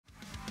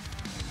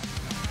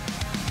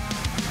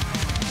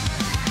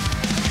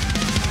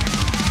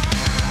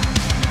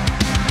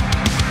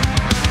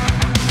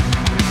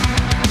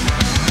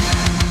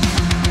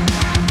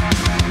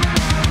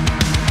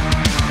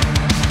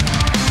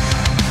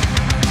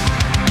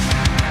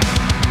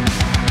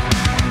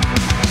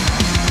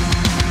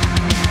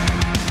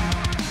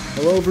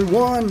Hello,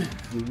 everyone,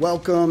 and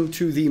welcome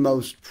to the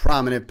most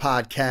prominent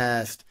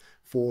podcast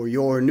for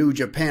your New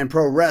Japan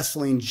Pro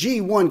Wrestling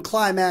G1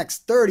 Climax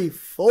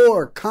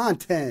 34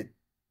 content.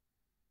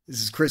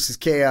 This is Chris's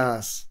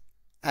Chaos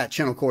at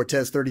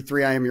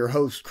ChannelCortez33. I am your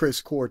host, Chris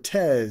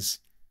Cortez,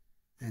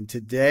 and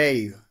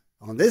today,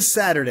 on this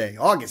Saturday,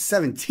 August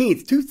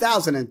 17th,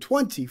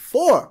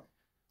 2024,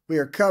 we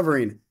are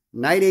covering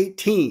Night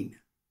 18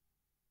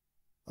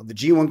 of the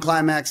G1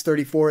 Climax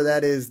 34.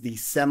 That is the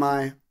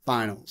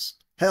semifinals,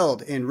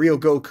 held in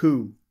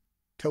Ryōgoku,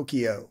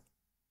 Tokyo.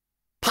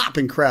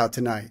 Popping crowd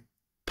tonight.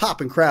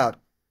 Popping crowd.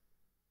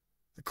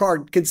 The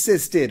card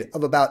consisted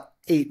of about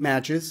 8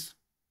 matches.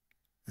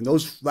 And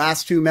those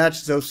last 2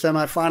 matches, those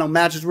semifinal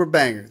matches, were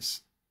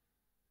bangers.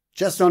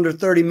 Just under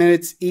 30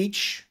 minutes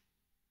each.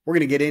 We're going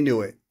to get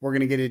into it. We're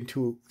going to get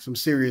into some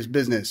serious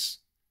business.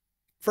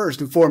 First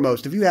and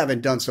foremost, if you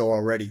haven't done so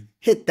already,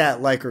 hit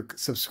that like or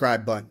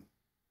subscribe button.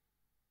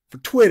 For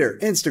Twitter,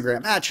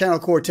 Instagram, at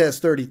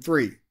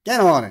ChannelCortez33. Get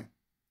on it.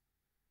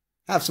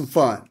 Have some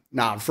fun.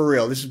 Nah, for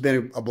real. This has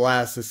been a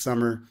blast this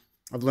summer.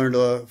 I've learned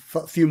a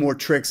few more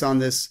tricks on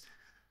this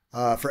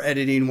for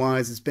editing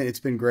wise. It's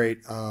been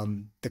great.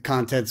 The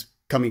content's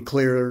coming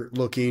clearer,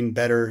 looking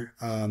better.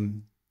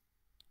 And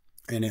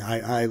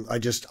I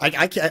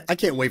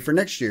can't wait for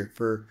next year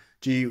for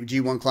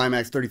G1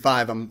 Climax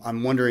 35.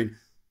 I'm wondering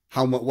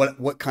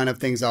what kind of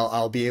things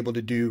I'll be able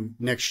to do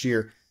next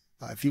year.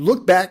 If you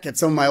look back at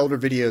some of my older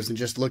videos and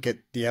just look at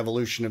the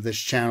evolution of this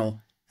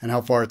channel and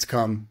how far it's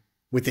come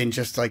within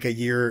just like a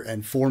year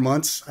and 4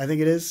 months, I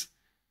think it is.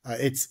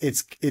 It's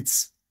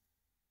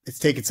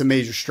taken some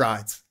major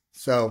strides.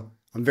 So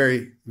I'm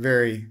very,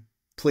 very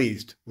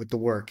pleased with the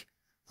work.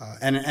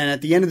 And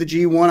at the end of the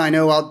G1, I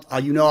know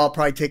I'll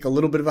probably take a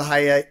little bit of a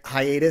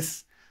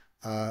hiatus.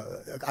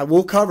 I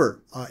will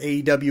cover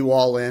AEW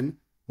All In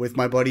with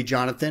my buddy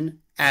Jonathan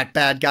at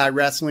Bad Guy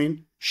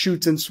Wrestling,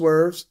 Shoots and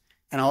Swerves.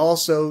 And I'll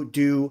also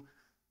do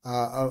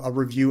a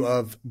review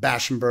of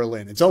Bash in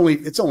Berlin. It's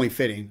only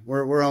fitting.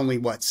 We're only,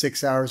 what,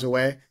 6 hours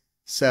away?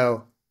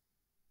 So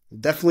we'll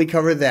definitely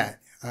cover that.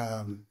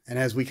 And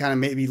as we kind of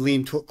maybe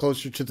lean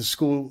closer to the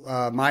school,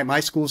 my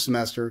school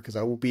semester, because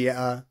I will be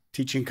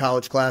teaching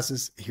college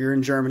classes here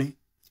in Germany,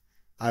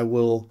 I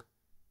will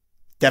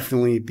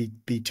definitely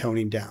be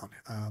toning down.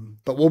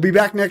 But we'll be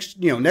back next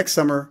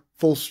summer,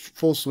 full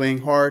swing,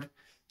 hard.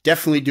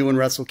 Definitely doing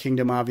Wrestle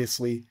Kingdom,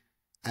 obviously,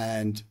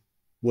 and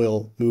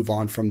we'll move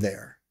on from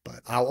there.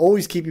 But I'll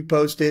always keep you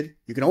posted.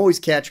 You can always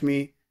catch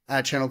me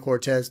at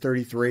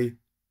ChannelCortez33.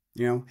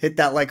 Hit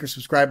that like or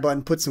subscribe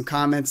button. Put some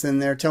comments in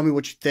there. Tell me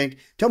what you think.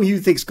 Tell me who you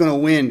think's going to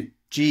win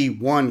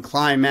G1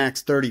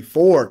 Climax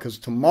 34, because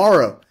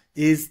tomorrow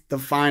is the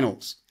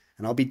finals.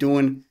 And I'll be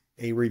doing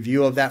a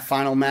review of that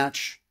final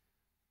match,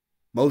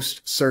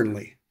 most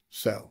certainly.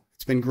 So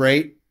it's been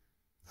great.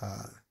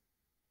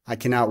 I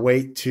cannot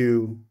wait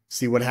to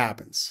see what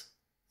happens.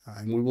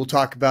 And we will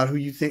talk about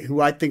who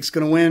I think's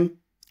going to win.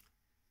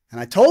 And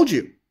I told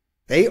you,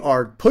 they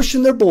are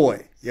pushing their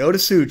boy, Yota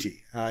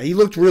Tsuji. He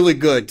looked really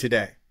good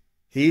today.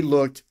 He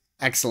looked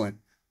excellent.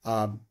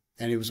 And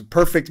it was a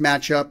perfect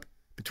matchup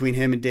between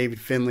him and David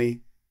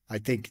Finlay. I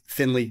think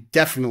Finlay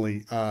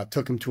definitely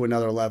took him to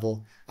another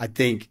level. I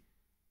think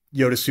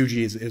Yota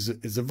Tsuji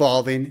is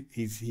evolving.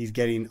 He's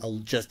getting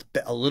just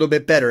a little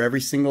bit better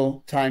every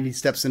single time he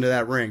steps into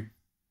that ring.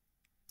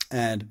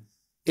 And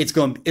it's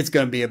going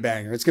to be a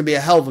banger. It's going to be a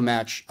hell of a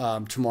match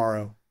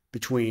tomorrow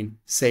between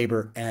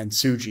Sabre and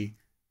Tsuji.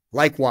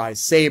 Likewise,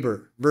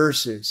 Sabre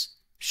versus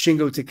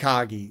Shingo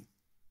Takagi.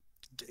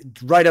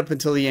 Right up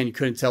until the end, you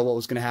couldn't tell what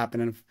was going to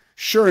happen. And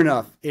sure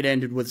enough, it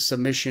ended with a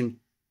submission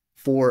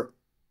for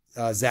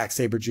Zack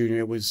Sabre Jr.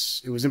 It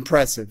was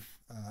impressive.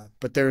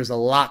 But there is a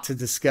lot to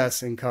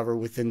discuss and cover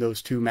within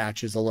those 2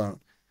 matches alone.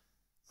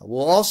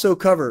 We'll also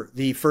cover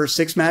the first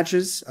 6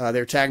 matches,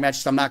 their tag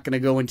matches. I'm not going to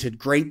go into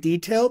great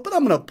detail, but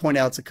I'm going to point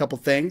out a couple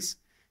things.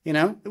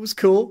 It was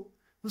cool.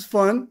 It was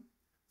fun.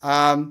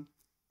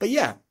 But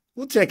yeah,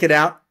 we'll check it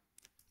out.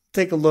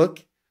 Take a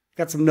look.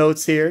 Got some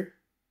notes here.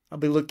 I'll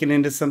be looking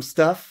into some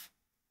stuff.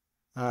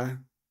 But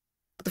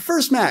the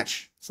first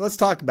match. So let's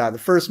talk about it. The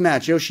first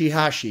match,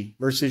 Yoshihashi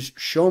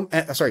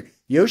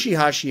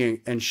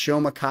and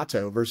Shoma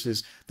Kato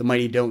versus the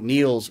Mighty Don't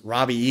Kneels,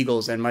 Robbie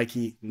Eagles, and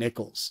Mikey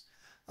Nichols.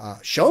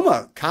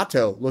 Shoma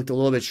Kato looked a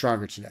little bit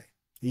stronger today.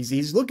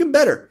 He's looking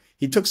better.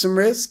 He took some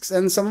risks,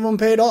 and some of them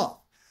paid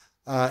off.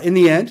 In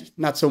the end,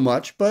 not so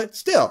much, but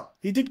still,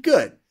 he did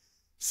good.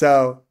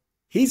 So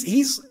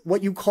he's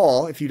what you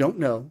call, if you don't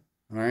know,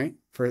 all right.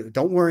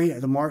 Don't worry,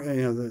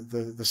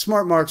 the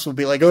smart marks will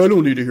be like, oh, I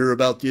don't need to hear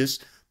about this.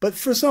 But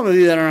for some of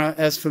you that aren't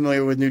as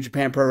familiar with New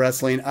Japan Pro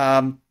Wrestling,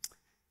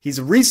 he's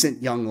a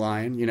recent young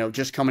lion.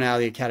 Just coming out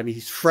of the academy.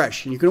 He's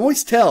fresh, and you can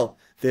always tell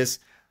this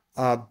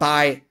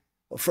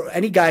for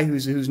any guy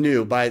who's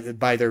new by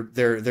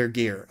their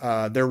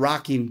gear. They're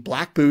rocking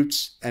black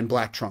boots and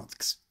black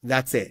trunks.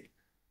 That's it.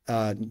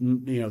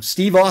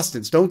 Steve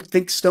Austin. Don't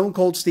think Stone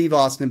Cold Steve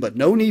Austin, but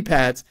no knee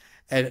pads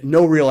and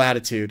no real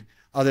attitude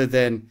other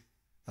than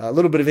a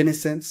little bit of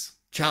innocence,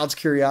 child's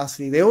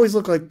curiosity. They always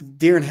look like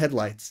deer in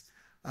headlights.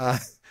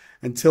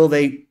 until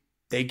they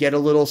get a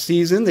little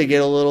seasoned, they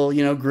get a little,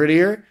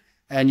 grittier,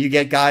 and you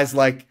get guys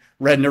like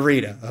Red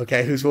Narita,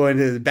 okay, who's going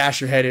to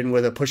bash your head in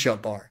with a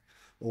push-up bar,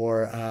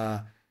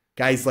 or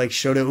guys like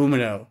Shota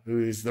Umino,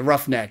 who's the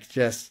roughneck,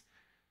 just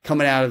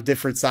coming out of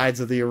different sides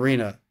of the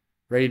arena,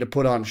 ready to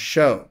put on a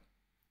show.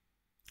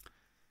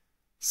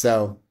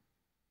 So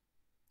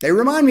they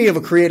remind me of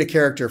a creative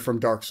character from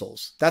Dark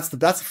Souls. That's the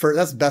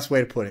best way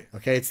to put it.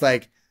 Okay, it's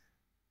like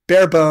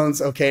bare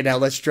bones. Okay, now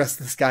let's dress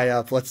this guy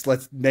up.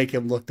 Let's make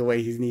him look the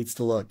way he needs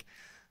to look,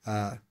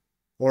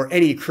 or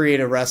any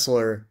creative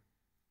wrestler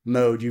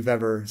mode you've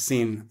ever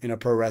seen in a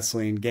pro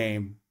wrestling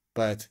game.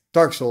 But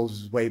Dark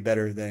Souls is way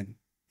better than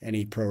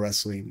any pro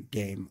wrestling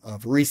game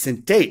of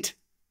recent date.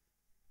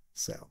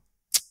 So,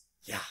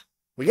 yeah,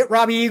 we get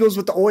Robbie Eagles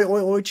with the "Oi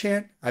Oi Oi"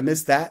 chant. I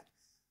missed that.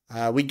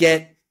 We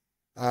get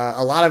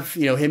a lot of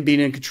him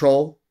being in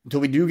control until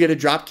we do get a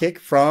drop kick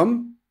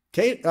from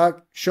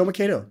Shoma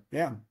Kato.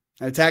 Yeah,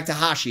 an attack to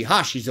Hashi.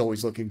 Hashi's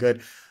always looking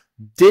good.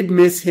 Did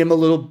miss him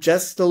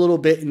just a little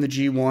bit in the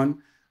G1,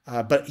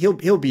 but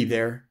he'll be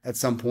there at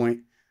some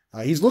point.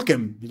 He's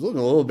looking a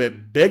little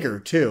bit bigger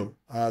too.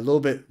 A little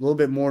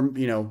bit more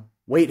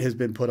weight has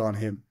been put on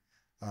him.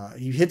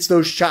 He hits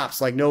those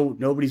chops like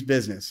nobody's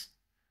business.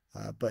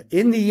 But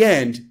in the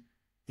end,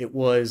 it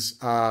was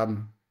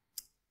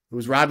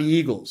Robbie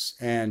Eagles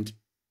and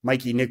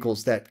Mikey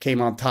Nichols that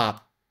came on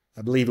top.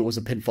 I believe it was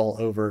a pinfall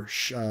over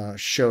Sho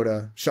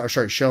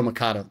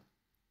Mikado.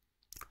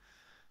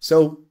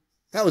 So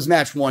that was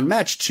match one.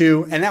 Match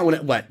two, and that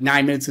went at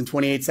 9 minutes and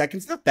 28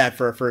 seconds. Not bad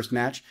for a first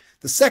match.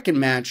 The second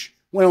match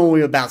went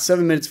only about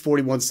 7 minutes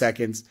 41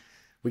 seconds.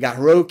 We got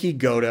Hiroki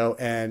Goto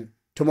and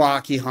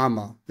Tomoaki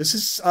Hanma. This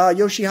is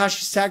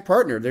Yoshihashi's tag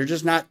partner. They're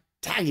just not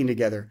tagging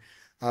together.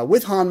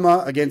 With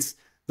Hanma against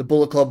the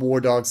Bullet Club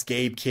War Dogs,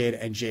 Gabe Kidd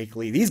and Jake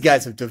Lee. These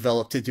guys have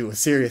developed to do a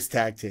serious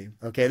tag team.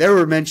 Okay, there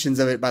were mentions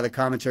of it by the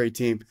commentary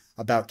team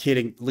about Kidd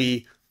and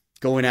Lee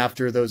going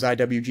after those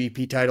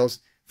IWGP titles.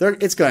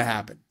 It's going to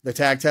happen. The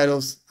tag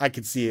titles, I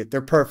can see it.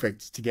 They're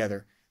perfect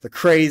together. They're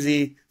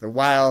crazy. They're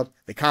wild.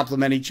 They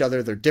complement each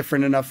other. They're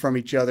different enough from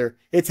each other.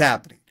 It's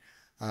happening.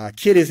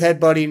 Kidd is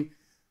headbutting.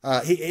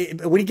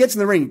 When he gets in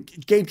the ring,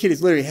 Gabe Kidd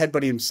is literally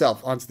headbutting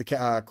himself onto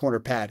the corner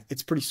pad.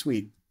 It's pretty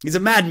sweet. He's a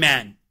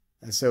madman,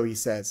 so he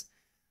says.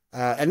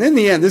 And in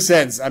the end, this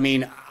ends, I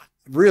mean,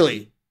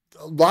 really,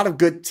 a lot of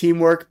good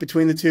teamwork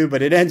between the two,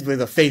 but it ends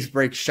with a face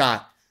break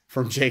shot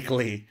from Jake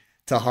Lee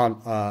to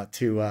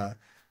Tomoaki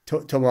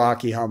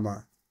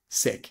Hanma.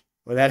 Sick.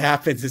 When that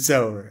happens, it's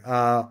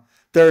over.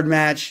 Third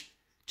match,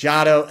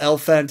 Jado, El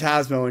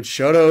Fantasmo, and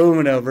Shota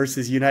Umino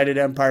versus United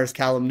Empire's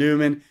Callum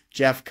Newman,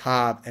 Jeff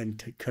Cobb, and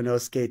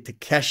Konosuke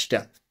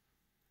Takeshita.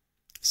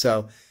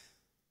 So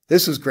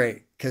this was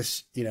great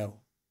because,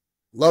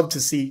 love to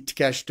see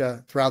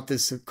Takeshita throughout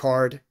this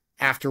card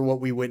after what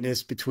we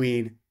witnessed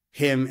between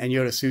him and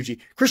Yota Tsuji.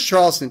 Chris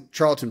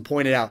Charlton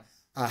pointed out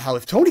how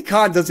if Tony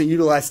Khan doesn't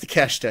utilize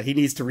Takeshita, he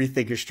needs to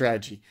rethink his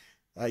strategy.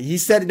 He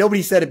said,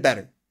 nobody said it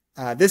better.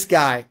 This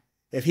guy,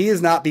 if he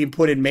is not being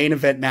put in main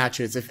event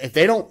matches, if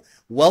they don't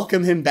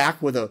welcome him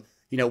back with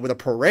a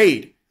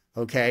parade,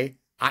 okay.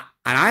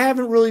 I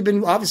haven't really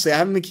been, obviously I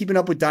haven't been keeping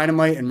up with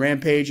Dynamite and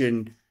Rampage,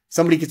 and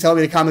somebody could tell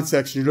me in the comment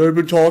section, they've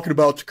been talking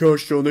about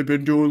Takeshita and they've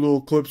been doing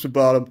little clips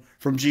about him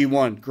from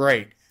G1.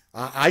 Great.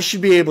 I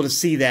should be able to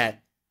see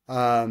that.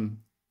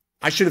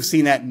 I should have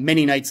seen that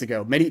many nights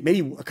ago, maybe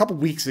a couple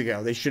weeks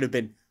ago. They should have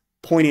been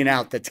pointing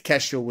out that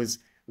Takeshita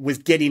was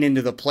getting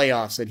into the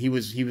playoffs, and he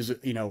was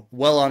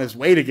well on his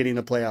way to getting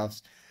the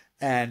playoffs,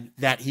 and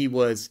that he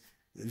was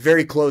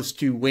very close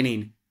to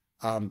winning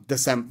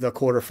the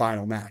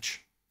quarterfinal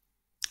match.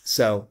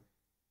 So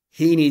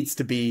he needs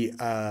to be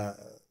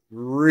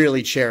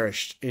really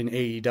cherished in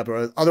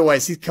AEW.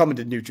 Otherwise, he's coming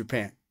to New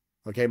Japan.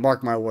 Okay,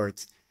 mark my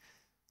words.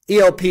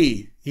 ELP,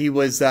 he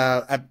was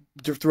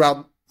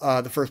throughout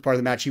the first part of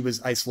the match, he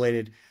was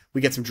isolated.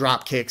 We get some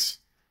drop kicks.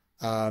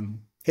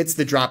 Hits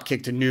the drop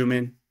kick to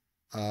Newman.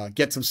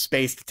 Get some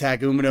space to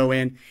tag Umino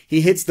in.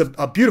 He hits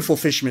a beautiful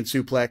fisherman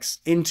suplex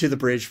into the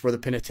bridge for the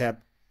pin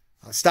attempt.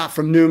 Stop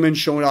from Newman,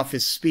 showing off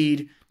his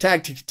speed.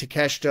 Tag to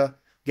Takeshita.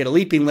 Get a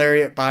leaping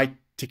lariat by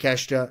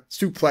Takeshita.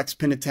 Suplex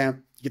pin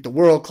attempt. Get the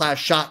world-class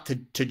shot to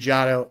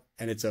Jado,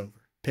 and it's over.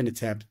 Pin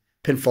attempt.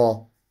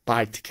 Pinfall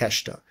by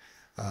Takeshita.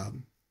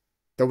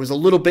 There was a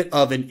little bit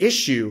of an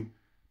issue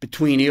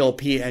between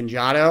ELP and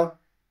Jado.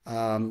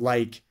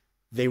 Like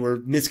they were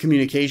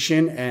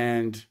miscommunication,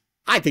 and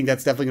I think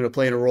that's definitely going to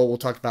play in a role. We'll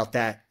talk about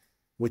that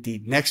with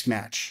the next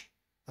match.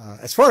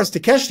 As far as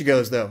Takeshita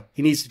goes, though,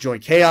 he needs to join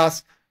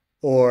Chaos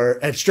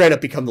and straight up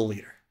become the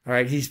leader. All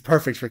right, he's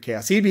perfect for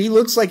Chaos. He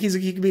looks like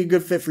he could be a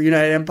good fit for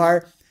United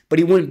Empire, but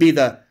he wouldn't be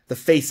the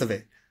face of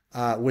it.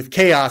 With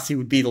Chaos, he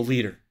would be the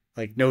leader,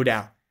 like no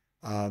doubt.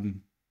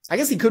 I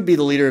guess he could be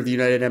the leader of the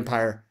United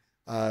Empire,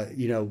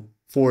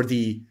 for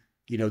the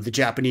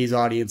Japanese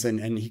audience,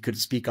 and he could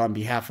speak on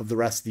behalf of the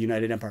rest of the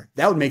United Empire.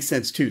 That would make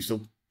sense too.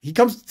 So he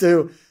comes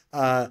to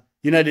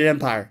United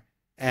Empire,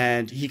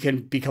 and he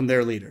can become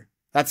their leader.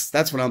 That's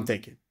what I'm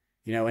thinking.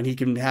 you know, and he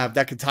can have,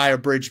 that could tie a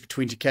bridge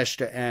between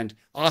Takeshita and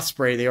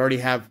Ospreay. They already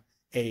have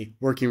a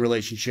working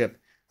relationship,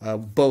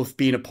 both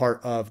being a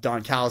part of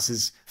Don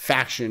Callis'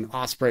 faction.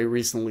 Ospreay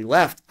recently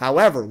left.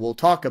 However, we'll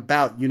talk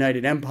about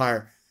United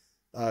Empire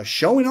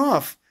showing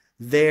off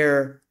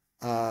their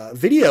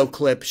video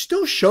clip.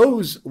 Still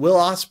shows Will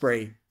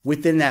Ospreay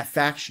within that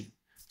faction.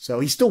 So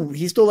he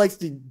still likes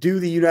to do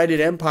the United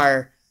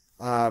Empire.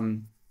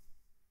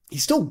 He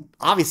still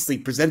obviously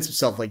presents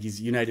himself like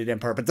he's United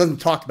Empire, but doesn't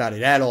talk about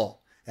it at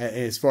all,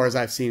 as far as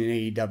I've seen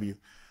in AEW.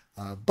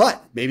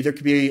 But maybe there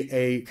could be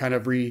a kind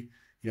of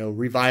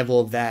revival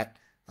of that,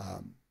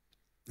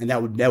 and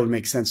that would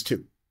make sense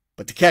too.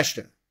 But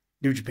Takeshita,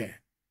 New Japan,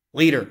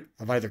 leader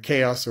of either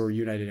Chaos or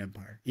United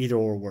Empire, either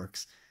or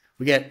works.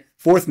 We get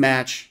fourth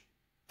match.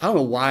 I don't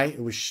know why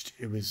it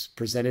was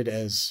presented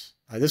as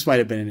this might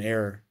have been an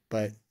error,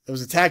 but it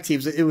was a tag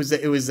team. It was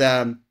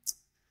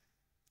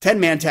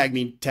 10-man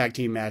tag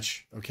team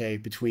match, okay,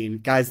 between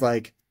guys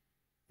like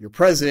your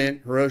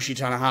president, Hiroshi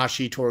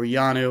Tanahashi, Toru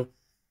Yano,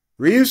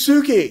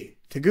 Ryusuke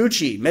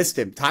Taguchi, missed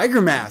him,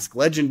 Tiger Mask,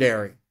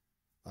 legendary,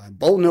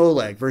 Boltin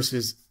Oleg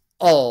versus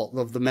all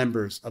of the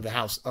members of the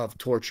House of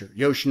Torture,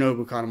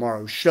 Yoshinobu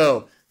Kanemaru,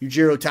 Sho,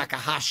 Yujiro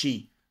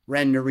Takahashi,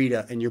 Ren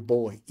Narita, and your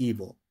boy,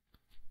 Evil.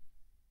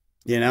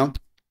 You know?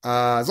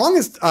 As long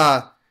as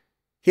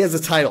he has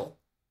a title.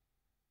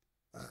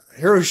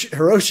 Hiroshi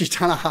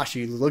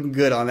Tanahashi looking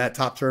good on that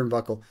top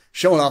turnbuckle,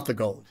 showing off the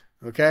gold.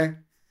 Okay?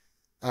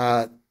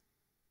 House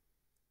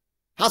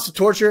of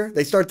Torture,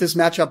 they start this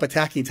matchup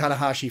attacking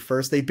Tanahashi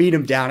first. They beat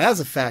him down as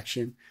a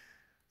faction,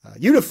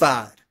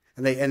 unified.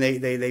 And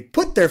they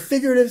put their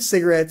figurative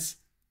cigarettes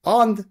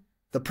on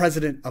the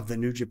president of the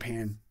New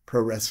Japan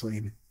Pro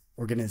Wrestling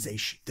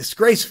Organization.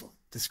 Disgraceful.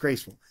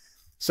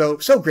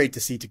 So great to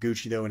see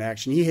Taguchi, though, in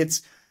action. He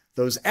hits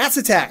those ass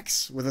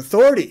attacks with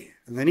authority.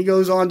 And then he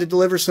goes on to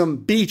deliver some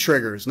B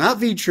triggers. Not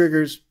V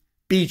triggers,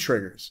 B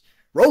triggers.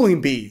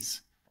 Rolling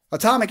Bs.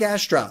 Atomic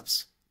ash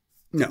drops.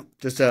 No,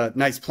 just a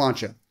nice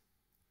plancha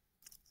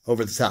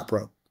over the top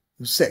rope.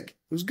 It was sick.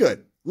 It was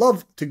good.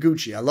 Love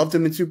Taguchi. I loved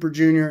him in Super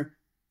Junior.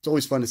 It's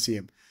always fun to see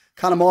him.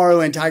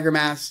 Kanemaru and Tiger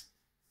Mask.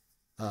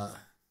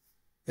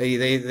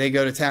 They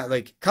go to town.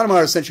 Like,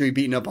 Kanemaru essentially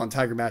beating up on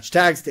Tiger Mask.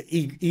 Tags to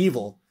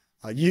Evil.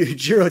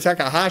 Yujiro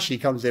Takahashi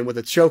comes in with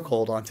a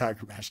chokehold on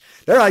Tiger Mask.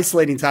 They're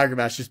isolating Tiger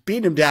Mask, just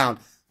beating him down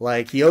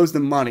like he owes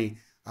them money.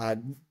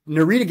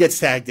 Narita gets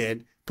tagged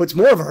in, puts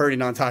more of a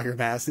hurting on Tiger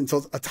Mask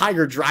until a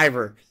Tiger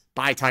Driver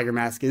by Tiger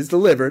Mask is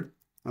delivered,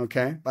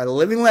 okay, by the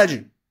living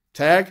legend.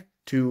 Tag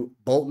to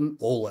Boltin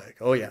Oleg.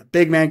 Oh, yeah.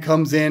 Big man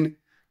comes in,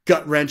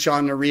 gut wrench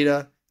on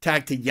Narita.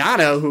 Tag to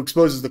Yano, who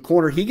exposes the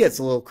corner. He gets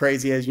a little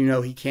crazy, as you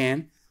know he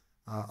can.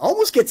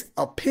 Almost gets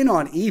a pin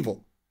on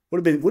Evil.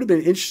 Would have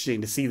been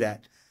interesting to see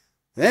that.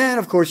 Then,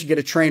 of course, you get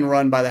a train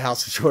run by the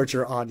House of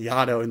Torture on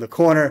Yano in the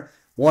corner.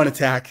 One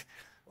attack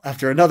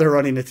after another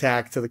running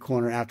attack to the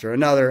corner after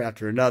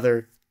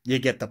another. You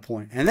get the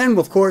point. And then,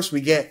 of course,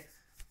 we get,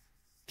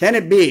 can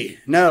it be?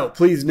 No,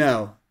 please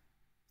no.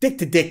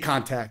 Dick-to-dick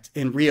contact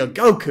in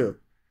Ryōgoku.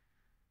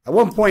 At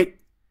one point,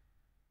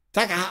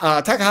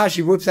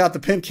 Takahashi whips out the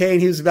pimp cane.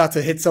 He was about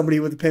to hit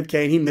somebody with the pimp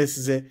cane. He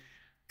misses it.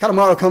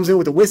 Kanemaru comes in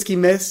with a whiskey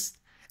miss.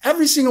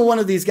 Every single one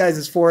of these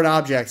guys' foreign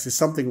objects is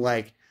something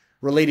like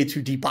related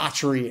to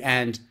debauchery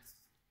and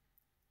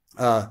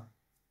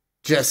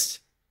just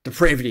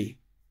depravity.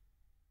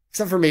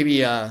 Except for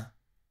maybe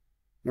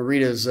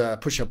Narita's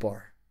push-up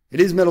bar.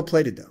 It is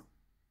metal-plated, though.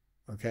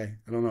 Okay?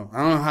 I don't know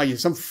how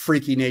some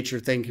freaky nature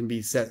thing can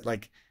be set,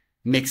 like,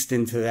 mixed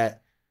into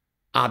that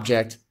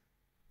object.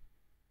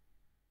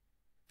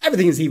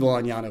 Everything is evil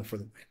on Yano for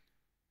the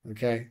win.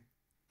 Okay?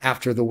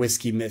 After the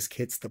whiskey miss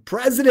hits the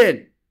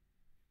president.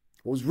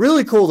 What was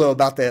really cool, though,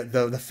 about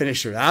the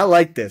finisher, I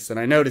like this, and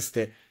I noticed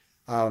it.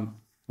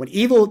 When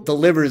Evil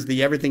delivers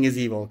the everything is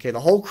evil, okay,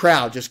 the whole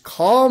crowd just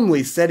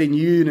calmly said in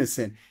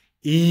unison,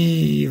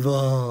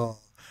 evil.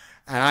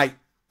 And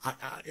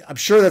I'm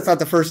sure that's not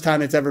the first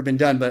time it's ever been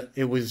done, but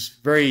it was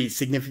very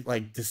significant,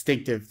 like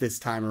distinctive this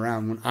time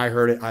around. When I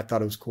heard it, I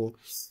thought it was cool.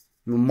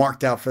 I'm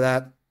marked out for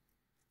that.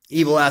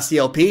 Evil asked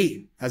ELP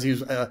as he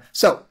was,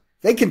 so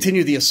they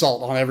continue the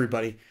assault on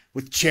everybody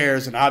with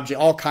chairs and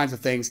objects, all kinds of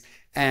things.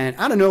 And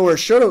out of nowhere,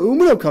 Shota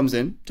Umino comes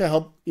in to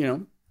help,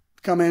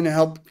 come in and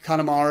help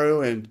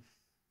Kanemaru and,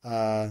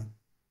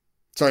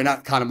 sorry,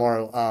 not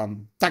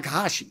Kanemaru,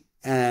 Takahashi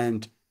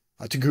and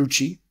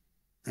Taguchi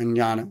and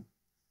Yano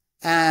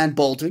and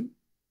Boltin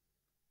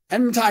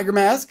and Tiger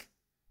Mask.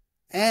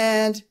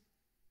 And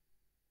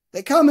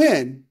they come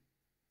in,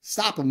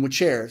 stop them with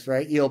chairs,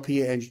 right? ELP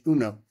and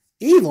Umino.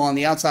 Evil on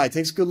the outside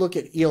takes a good look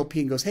at ELP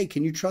and goes, hey,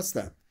 can you trust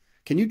them?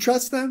 Can you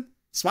trust them?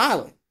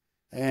 Smiling.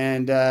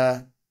 And,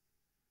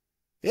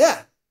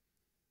 yeah.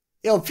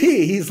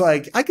 LP, he's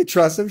like, I could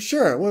trust him,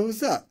 sure. What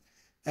was up?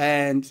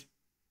 And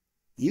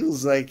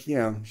Evil's like,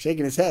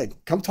 shaking his head.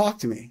 Come talk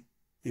to me.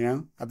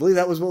 I believe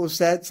that was what was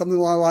said. Something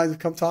along the lines of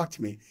come talk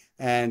to me.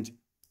 And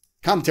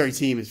commentary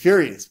team is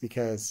furious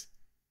because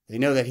they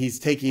know that he's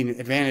taking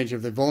advantage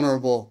of the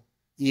vulnerable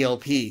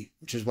ELP,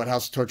 which is what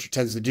House of Torture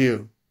tends to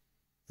do.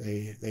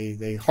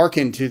 They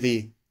hearken to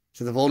the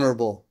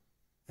vulnerable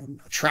and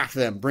attract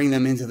them, bring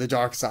them into the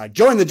dark side.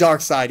 Join the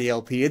dark side,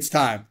 ELP. It's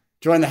time.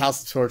 Join the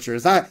House of Torture.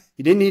 It's not,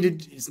 you didn't need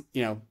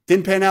to,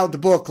 didn't pan out the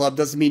book club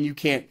doesn't mean you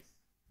can't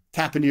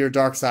tap into your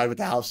dark side with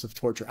the House of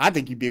Torture. I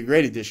think you'd be a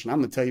great addition. I'm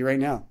going to tell you right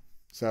now.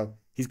 So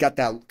he's got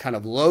that kind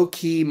of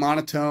low-key,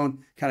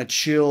 monotone, kind of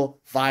chill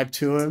vibe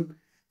to him.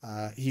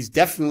 He's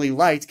definitely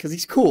liked because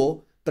he's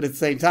cool, but at the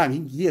same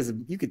time,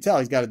 you could tell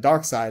he's got a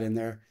dark side in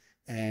there.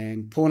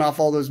 And pulling off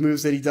all those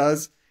moves that he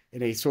does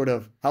in a sort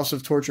of House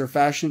of Torture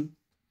fashion,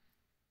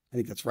 I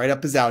think that's right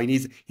up his alley.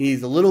 He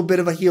needs a little bit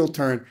of a heel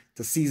turn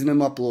to season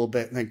him up a little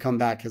bit and then come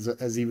back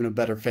as even a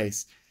better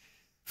face.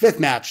 Fifth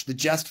match, the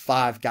Just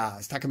Five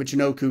guys, Taka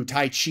Michinoku,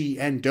 Taichi,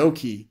 and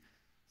Doki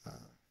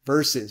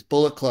versus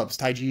Bullet Club's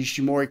Taiji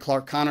Ishimori,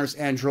 Clark Connors,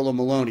 and Drilla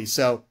Maloney.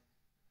 So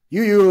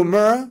Yu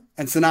Uemura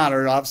and Sonata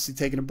are obviously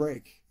taking a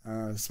break,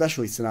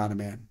 especially Sonata,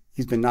 man.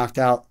 He's been knocked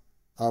out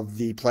of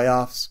the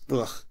playoffs.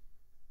 Ugh.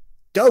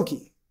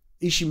 Doki,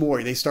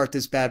 Ishimori, they start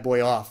this bad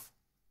boy off.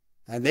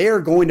 And they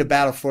are going to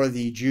battle for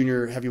the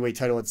junior heavyweight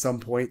title at some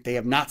point. They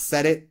have not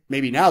said it.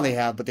 Maybe now they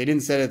have, but they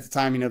didn't say it at the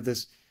timing of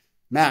this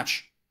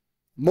match.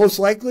 Most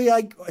likely,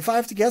 if I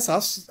have to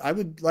guess, I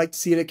would like to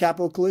see it at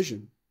Capital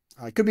Collision.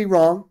 I could be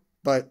wrong,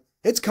 but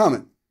it's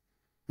coming.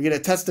 We get a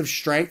test of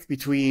strength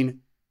between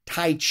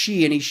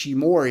Taichi and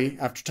Ishimori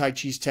after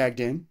Taichi's tagged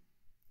in.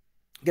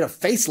 We get a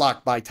face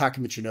lock by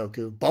Taka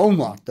Michinoku. Bone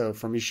lock, though,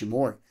 from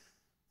Ishimori.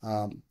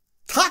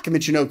 Taka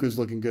Michinoku's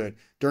looking good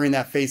during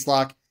that face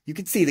lock. You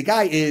can see the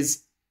guy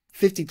is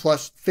 50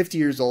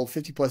 years old,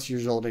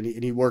 and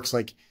he works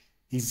like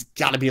he's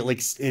got to be at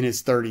least in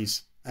his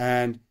 30s.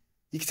 And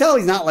you can tell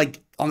he's not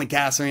like on the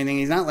gas or anything.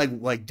 He's not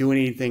like doing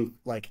anything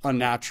like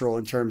unnatural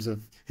in terms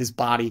of his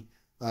body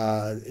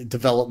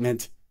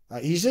development.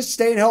 He's just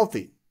staying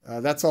healthy.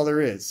 That's all there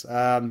is.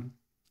 And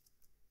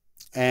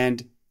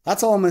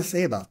that's all I'm going to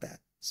say about that.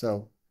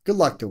 So good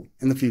luck to him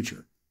in the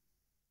future.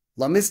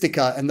 La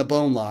Mystica and the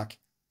Bone Lock.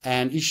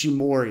 And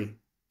Ishimori,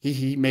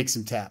 he makes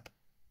him tap.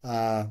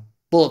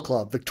 Bullet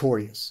Club,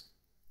 victorious.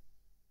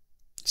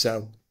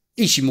 So,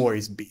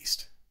 Ishimori's a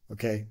beast,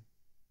 okay?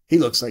 He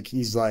looks like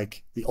he's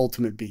like the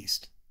ultimate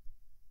beast.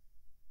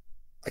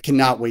 I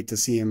cannot wait to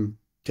see him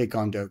take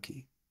on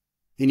Doki.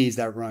 He needs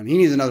that run. He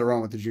needs another run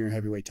with the junior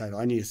heavyweight title.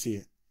 I need to see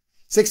it.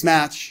 Sixth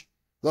match,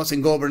 Los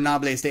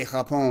Ingobernables de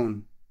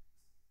Japón.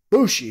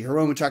 Bushi,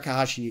 Hiromu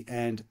Takahashi,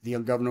 and the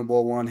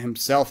ungovernable one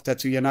himself,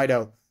 Tetsuya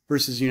Naito,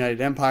 versus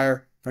United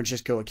Empire.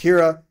 Francisco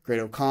Akira,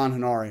 Great Khan,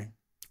 Hanare.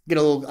 Get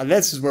a little.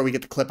 This is where we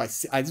get the clip.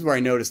 This is where I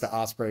noticed that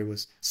Ospreay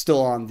was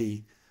still on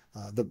the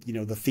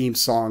theme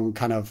song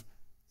kind of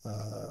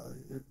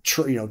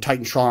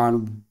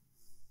Titantron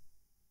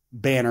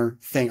banner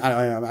thing.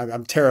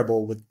 I'm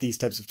terrible with these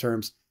types of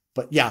terms,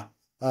 but yeah,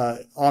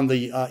 on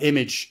the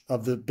image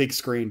of the big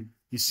screen,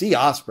 you see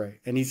Ospreay,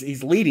 and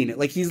he's leading it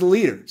like he's the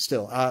leader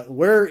still.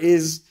 Where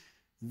is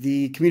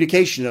the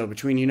communication though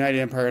between United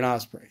Empire and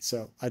Ospreay?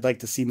 So I'd like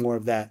to see more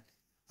of that.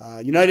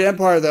 United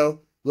Empire, though,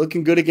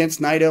 looking good against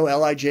Naito,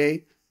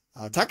 LIJ.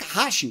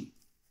 Takahashi,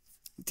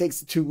 he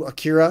takes it to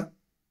Akira.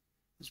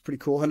 It's pretty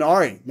cool.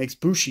 Hanare makes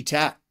Bushi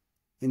tap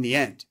in the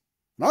end.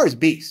 Hanare's a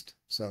beast.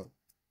 So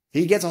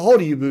he gets a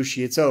hold of you,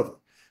 Bushi, it's over.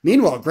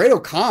 Meanwhile, Great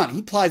Khan, he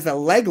applies that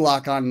leg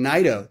lock on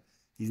Naito.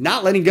 He's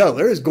not letting go.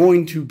 There is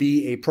going to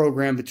be a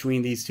program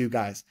between these two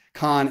guys,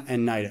 Khan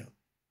and Naito.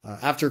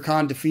 After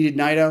Khan defeated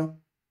Naito,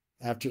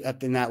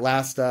 in that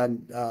last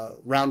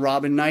round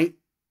robin night,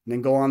 and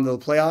then go on to the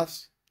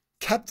playoffs,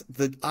 kept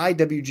the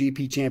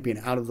IWGP champion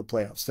out of the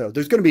playoffs. So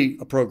there's going to be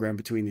a program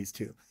between these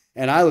two.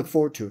 And I look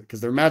forward to it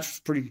because their match was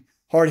pretty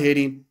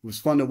hard-hitting. It was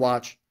fun to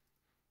watch.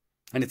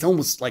 And it's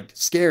almost like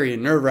scary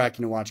and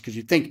nerve-wracking to watch because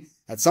you think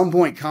at some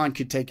point Khan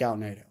could take out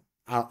Naito.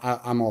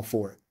 I'm all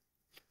for it.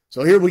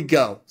 So here we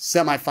go.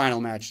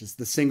 Semifinal matches.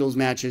 The singles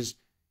matches.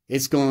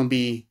 It's going to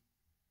be,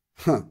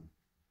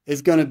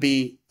 it's going to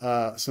be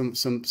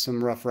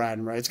some rough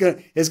riding, right? It's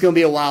going to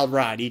be a wild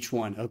ride, each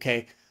one,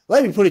 okay?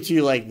 Let me put it to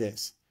you like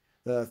this.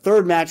 The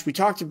third match, we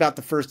talked about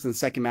the first and the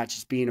second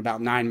matches being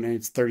about 9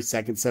 minutes, 30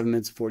 seconds, 7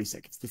 minutes, 40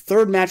 seconds. The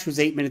third match was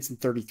 8 minutes and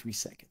 33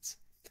 seconds.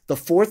 The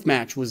fourth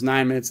match was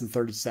 9 minutes and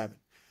 37.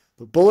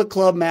 The Bullet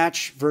Club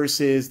match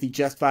versus the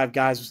Just Five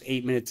guys was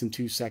 8 minutes and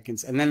 2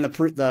 seconds. And then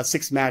the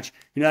sixth match,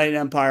 United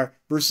Empire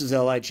versus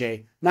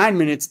LIJ, 9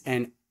 minutes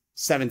and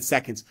 7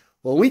 seconds.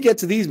 Well, when we get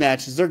to these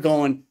matches, they're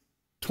going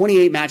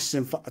 28 minutes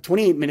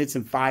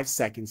and 5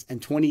 seconds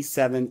and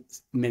 27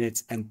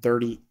 minutes and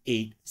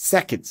 38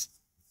 seconds.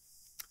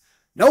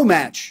 No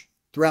match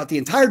throughout the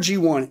entire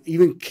G1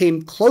 even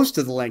came close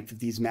to the length of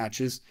these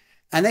matches,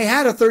 and they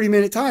had a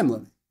 30-minute time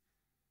limit.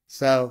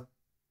 So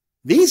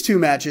these two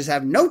matches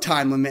have no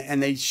time limit,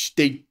 and they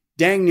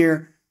dang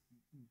near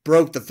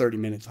broke the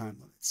 30-minute time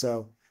limit.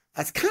 So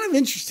that's kind of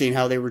interesting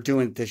how they were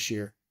doing it this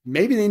year.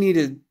 Maybe they need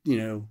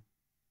to,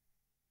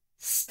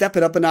 step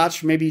it up a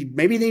notch. Maybe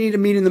they need to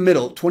meet in the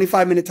middle,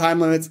 25-minute time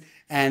limits,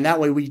 and that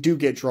way we do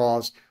get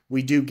draws.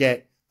 We do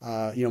get,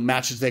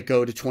 matches that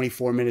go to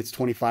 24 minutes,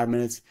 25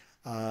 minutes,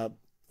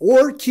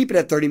 or keep it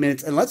at 30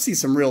 minutes, and let's see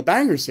some real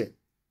bangers here.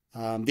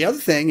 The other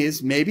thing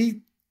is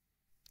maybe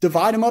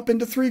divide them up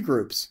into 3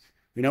 groups.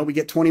 We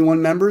get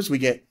 21 members, we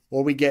get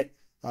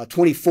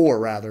 24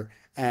 rather,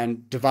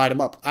 and divide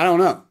them up. I don't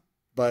know,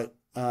 but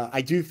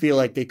I do feel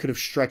like they could have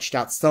stretched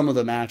out some of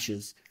the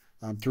matches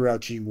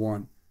throughout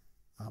G1.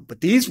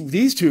 But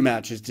these 2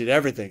 matches did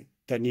everything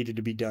that needed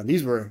to be done.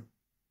 These were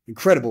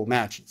incredible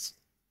matches.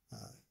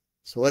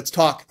 So let's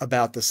talk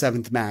about the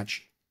 7th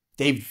match.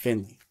 David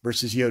Finlay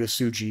versus Yota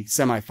Tsuji,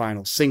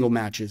 semifinals, single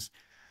matches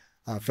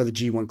for the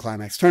G1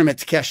 Climax tournament.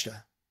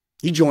 Takeshita,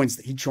 he joins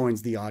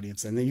the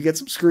audience, and then you get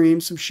some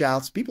screams, some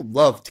shouts. People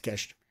love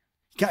Takeshita.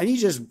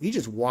 He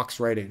just walks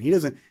right in. He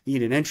doesn't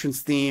need an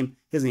entrance theme.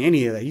 He doesn't need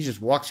any of that. He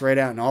just walks right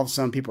out, and all of a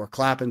sudden people are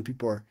clapping.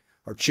 People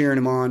are cheering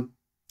him on.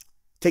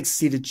 Takes a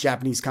seat at the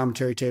Japanese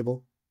commentary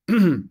table.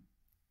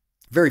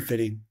 Very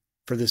fitting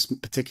for this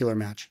particular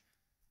match.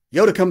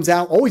 Yota comes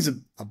out, always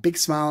a big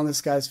smile on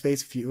this guy's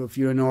face, if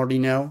you don't already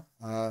know.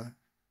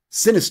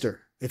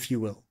 Sinister, if you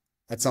will,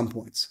 at some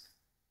points.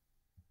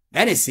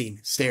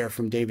 Menacing stare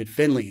from David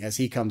Finlay as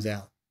he comes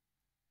out.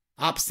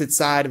 Opposite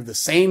side of the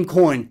same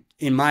coin,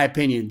 in my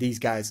opinion, these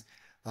guys.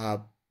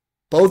 Both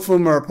of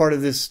them are a part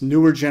of this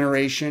newer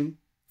generation.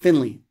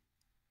 Finlay,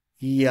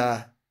 he's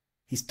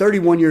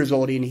 31 years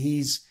old, and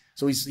he's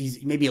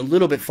maybe a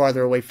little bit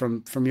farther away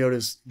from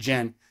Yota's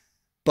gen.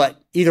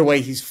 But either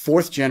way, he's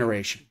 4th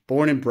generation,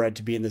 born and bred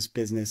to be in this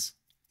business.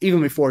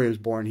 Even before he was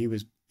born, he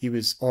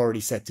was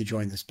already set to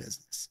join this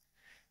business.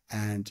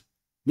 And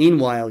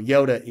meanwhile,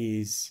 Yota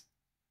is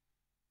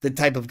the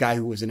type of guy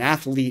who was an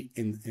athlete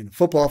in the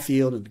football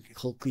field and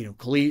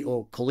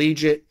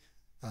collegiate,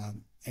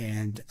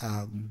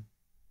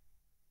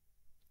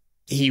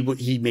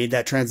 he made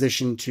that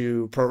transition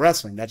to pro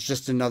wrestling. That's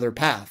just another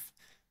path,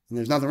 and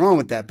there's nothing wrong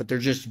with that. But they're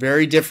just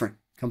very different,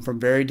 come from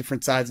very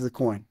different sides of the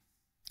coin.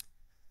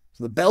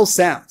 So the bell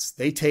sounds.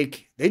 They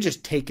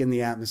just take in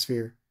the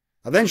atmosphere.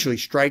 Eventually,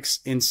 strikes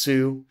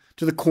ensue.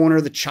 To the corner,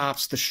 the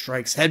chops, the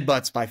strikes,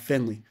 headbutts by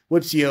Finlay.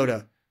 Whips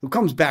Yota, who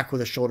comes back with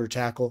a shoulder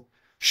tackle.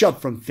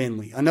 Shove from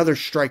Finlay. Another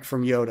strike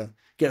from Yota.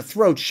 Get a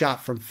throat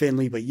shot from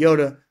Finlay, but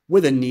Yota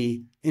with a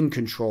knee, in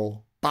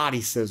control. Body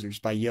scissors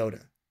by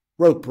Yota.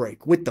 Rope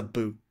break with the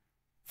boot.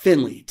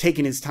 Finlay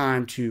taking his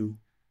time to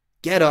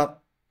get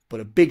up, but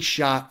a big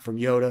shot from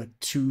Yota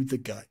to the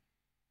gut.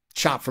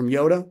 Chop from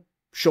Yota.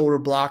 Shoulder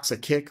blocks a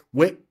kick,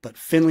 whip, but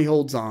Finlay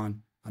holds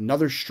on.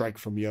 Another strike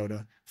from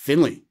Yota.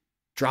 Finlay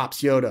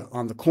drops Yota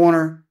on the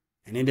corner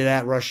and into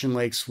that Russian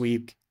leg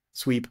sweep,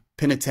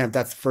 pin attempt.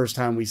 That's the first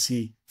time we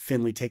see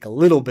Finlay take a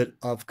little bit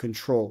of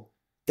control.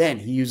 Then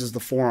he uses the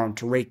forearm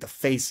to rake the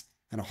face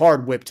and a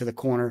hard whip to the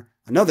corner.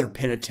 Another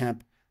pin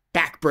attempt,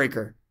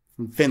 backbreaker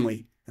from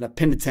Finlay and a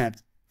pin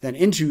attempt. Then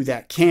into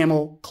that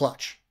camel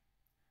clutch.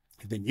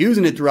 He's been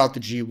using it throughout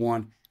the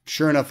G1.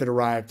 Sure enough, it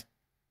arrived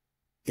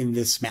in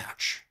this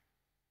match.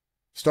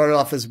 Started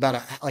off as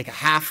about a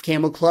half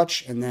camel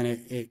clutch, and then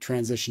it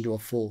transitioned to a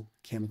full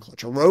camel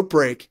clutch. A rope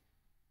break,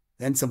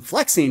 then some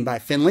flexing by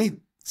Finlay.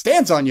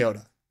 Stands on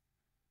Yota.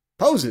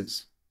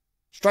 Poses.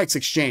 Strikes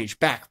exchange.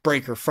 Back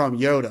breaker from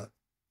Yota.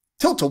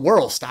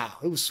 Tilt-a-whirl style.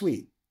 It was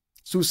sweet.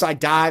 Suicide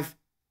dive.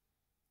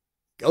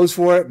 Goes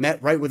for it.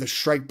 Met right with a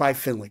strike by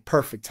Finlay.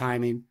 Perfect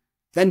timing.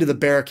 Then to the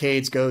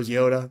barricades goes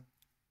Yota.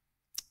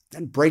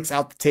 Then breaks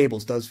out the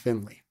tables, does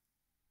Finlay.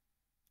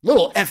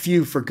 Little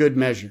FU for good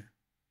measure.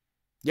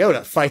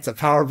 Yota fights a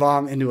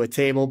powerbomb into a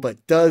table,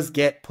 but does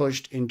get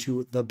pushed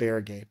into the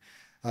barricade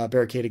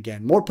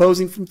again. More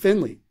posing from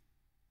Finlay.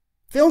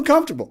 Feeling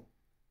comfortable.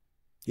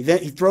 He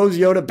throws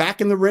Yota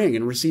back in the ring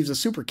and receives a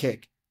super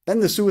kick. Then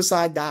the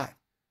suicide dive.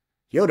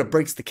 Yota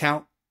breaks the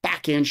count.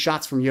 Back in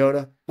shots from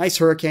Yota. Nice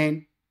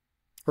Hurricane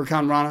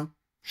Rana.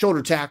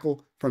 Shoulder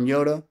tackle from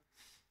Yota.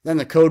 Then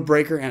the code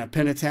breaker and a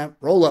pin attempt.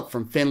 Roll up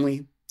from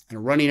Finlay. And a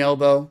running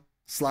elbow.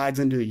 Slides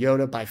into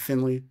Yota by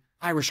Finlay.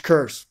 Irish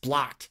curse.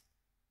 Blocked.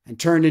 And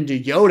turned into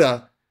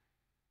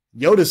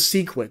Yota's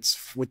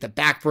sequence with the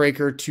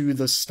backbreaker to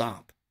the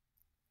stomp.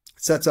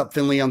 Sets up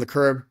Finlay on the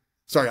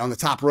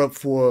top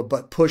rope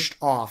but pushed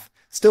off.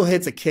 Still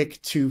hits a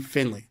kick to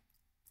Finlay.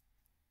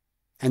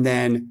 And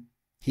then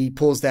he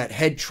pulls that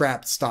head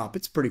trap stomp.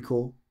 It's pretty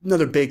cool.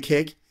 Another big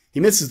kick. He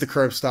misses the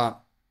curb stomp,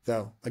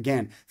 though.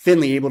 Again,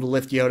 Finlay able to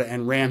lift Yota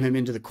and ram him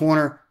into the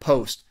corner.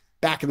 Post.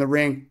 Back in the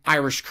ring.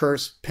 Irish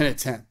curse. Pin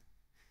attempt.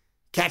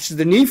 Catches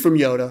the knee from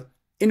Yota.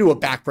 Into a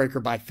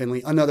backbreaker by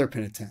Finlay, another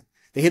pin attempt.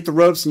 They hit the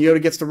ropes and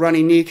Yota gets the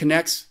running knee,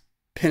 connects,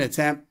 pin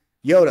attempt.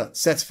 Yota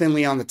sets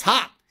Finlay on the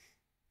top.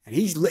 And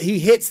he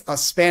hits a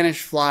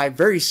Spanish fly,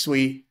 very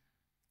sweet.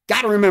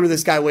 Got to remember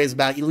this guy weighs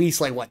about at least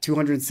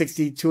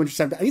 260,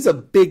 270. He's a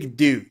big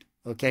dude,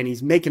 okay? And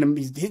he's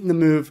hitting the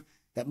move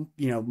that,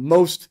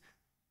 most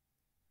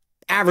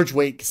average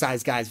weight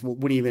size guys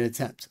wouldn't even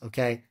attempt,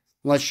 okay?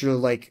 Unless you're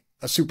like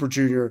a super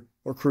junior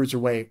or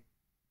cruiserweight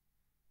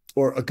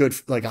or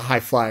a high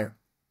flyer.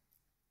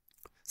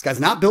 This guy's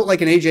not built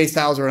like an AJ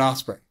Styles or an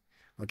Ospreay.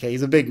 Okay,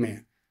 he's a big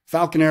man.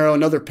 Falcon Arrow,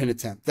 another pin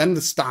attempt. Then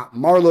the stomp.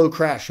 Marlowe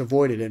crash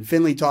avoided, and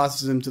Finlay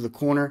tosses him to the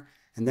corner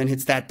and then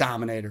hits that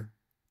Dominator.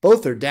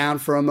 Both are down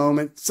for a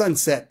moment.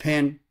 Sunset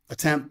pin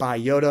attempt by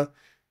Yota.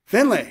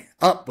 Finlay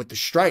up with the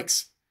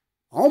strikes.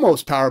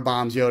 Almost power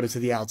bombs Yota to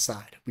the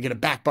outside. We get a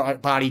back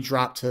body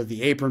drop to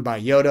the apron by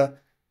Yota.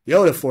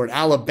 Yota for an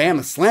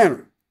Alabama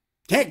slammer.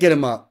 Can't get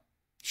him up.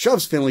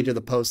 Shoves Finlay to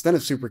the post, then a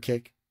super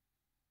kick.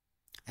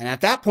 And at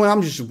that point,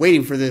 I'm just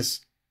waiting for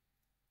this.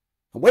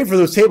 I'm waiting for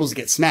those tables to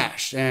get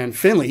smashed. And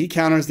Finlay, he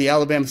counters the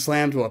Alabama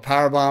slam to a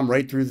power bomb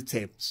right through the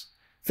tables.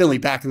 Finlay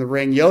back in the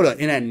ring. Yota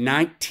in at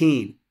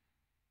 19.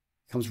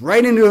 Comes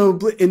right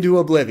into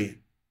oblivion.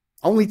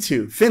 Only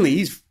 2. Finlay,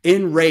 he's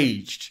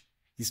enraged.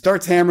 He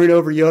starts hammering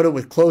over Yota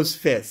with closed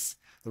fists.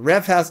 The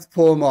ref has to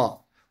pull him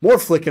off. More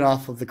flicking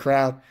off of the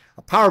crowd.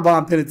 A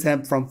powerbomb pin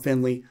attempt from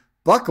Finlay.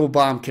 Buckle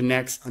bomb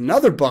connects.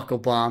 Another buckle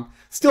bomb.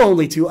 Still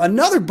only 2.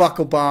 Another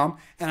buckle bomb.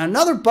 And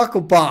another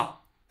buckle bomb.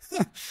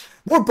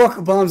 More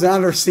buckle bombs than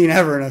I've ever seen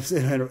ever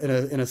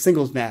in a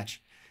singles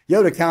match.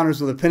 Yota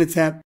counters with a pin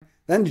attempt.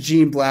 Then the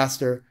Gene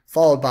Blaster.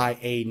 Followed by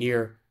a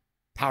near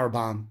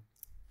powerbomb.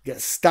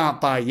 Gets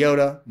stomped by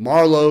Yota.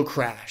 Marlowe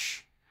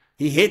crash.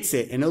 He hits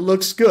it, and it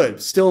looks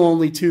good. Still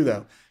only 2,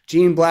 though.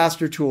 Gene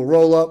Blaster to a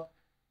roll-up.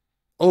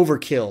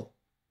 Overkill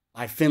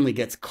by Finlay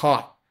gets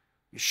caught.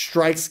 He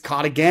strikes,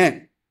 caught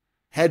again.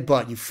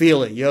 Headbutt, you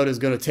feel it. Yoda's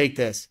going to take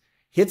this.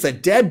 Hits a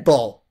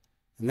deadbolt.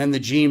 And then the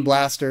Gene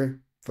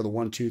Blaster for the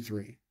 1, 2,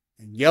 3.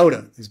 And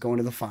Yota is going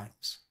to the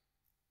finals.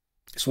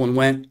 This one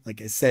went,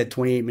 like I said,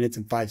 28 minutes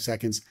and 5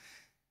 seconds.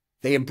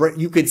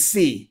 You could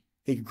see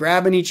they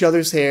grabbing each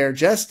other's hair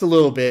just a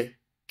little bit.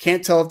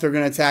 Can't tell if they're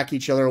going to attack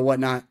each other or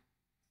whatnot.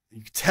 You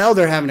can tell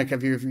they're having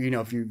if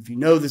you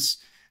know this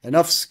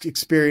enough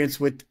experience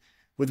with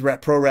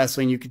pro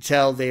wrestling, you can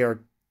tell they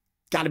are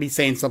got to be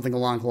saying something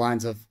along the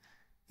lines of,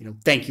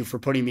 thank you for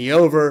putting me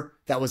over.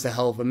 That was a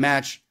hell of a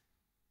match.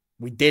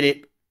 We did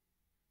it.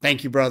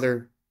 Thank you,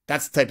 brother.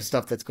 That's the type of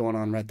stuff that's going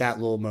on right at that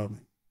little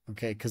moment.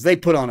 Okay, because they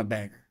put on a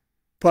banger,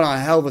 put on a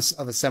hell of a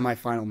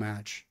semifinal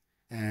match,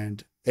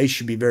 and they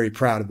should be very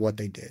proud of what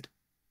they did.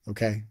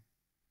 Okay,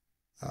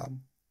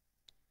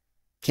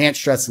 can't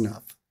stress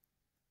enough.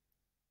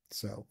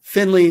 So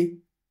Finlay,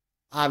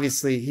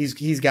 obviously,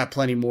 he's got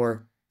plenty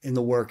more in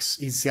the works.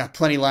 He's got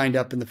plenty lined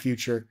up in the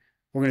future.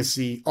 We're going to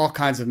see all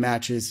kinds of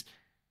matches.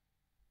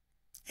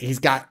 He's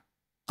got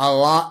a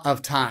lot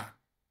of time.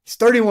 He's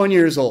 31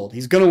 years old.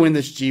 He's going to win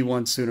this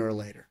G1 sooner or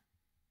later,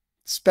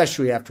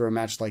 especially after a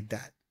match like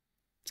that.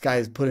 This guy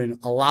has put in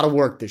a lot of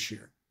work this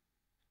year.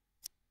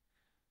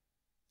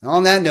 And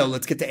on that note,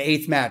 let's get to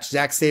 8th match.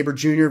 Zack Sabre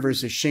Jr.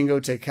 versus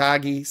Shingo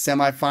Takagi,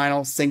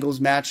 semifinal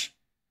singles match.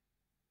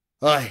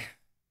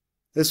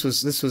 This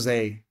was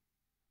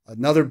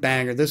another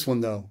banger. This one,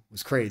 though,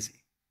 was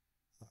crazy.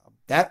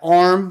 That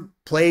arm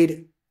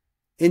played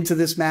into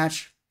this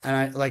match,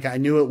 and I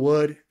knew it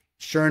would.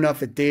 Sure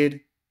enough, it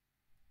did.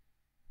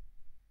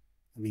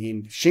 I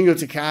mean, Shingo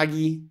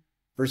Takagi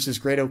versus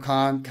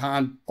Great-O-Khan.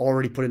 Khan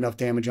already put enough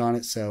damage on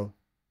it, so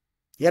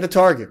he had a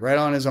target right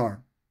on his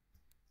arm.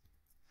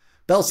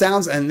 Bell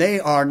sounds, and they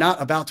are not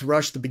about to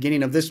rush the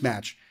beginning of this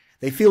match.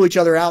 They feel each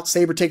other out.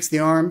 Sabre takes the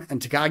arm, and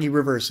Takagi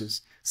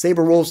reverses.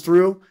 Sabre rolls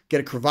through, get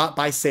a cravat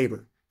by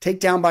Sabre.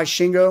 Takedown by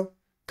Shingo.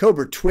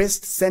 Cobra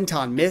twist,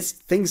 senton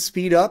missed. Things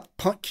speed up,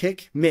 punt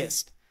kick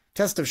missed.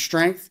 Test of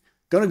strength,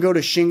 gonna go to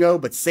Shingo,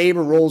 but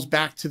Sabre rolls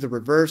back to the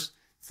reverse,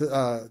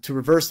 to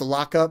reverse the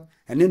lockup,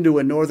 and into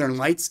a Northern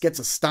Lights, gets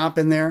a stomp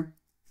in there.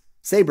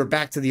 Sabre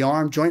back to the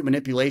arm, joint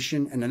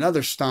manipulation, and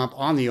another stomp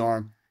on the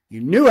arm. You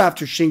knew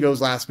after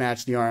Shingo's last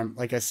match, the arm,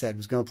 like I said,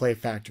 was going to play a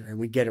factor, and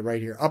we get it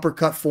right here.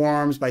 Uppercut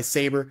forearms by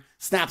Sabre,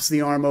 snaps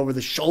the arm over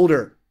the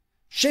shoulder.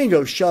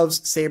 Shingo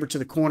shoves Sabre to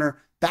the corner,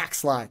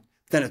 backslide,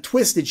 then a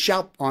twisted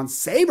shout on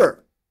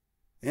Sabre.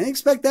 Didn't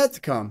expect that to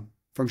come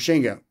from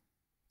Shingo.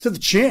 To the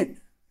chin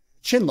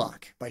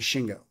lock by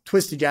Shingo.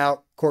 Twisted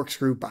out,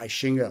 corkscrew by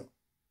Shingo.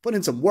 Put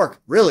in some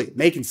work, really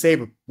making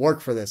Sabre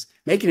work for this.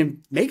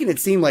 Making it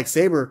seem like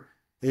Sabre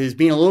is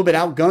being a little bit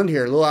outgunned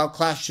here, a little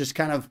outclassed, just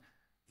kind of,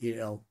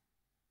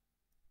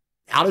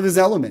 out of his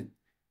element.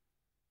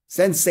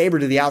 Sends Sabre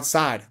to the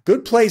outside.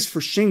 Good place for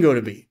Shingo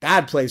to be.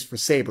 Bad place for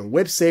Sabre.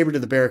 Whips Sabre to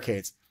the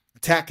barricades.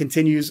 Attack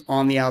continues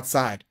on the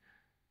outside.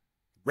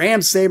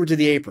 Rams Sabre to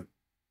the apron.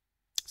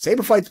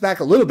 Sabre fights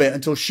back a little bit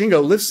until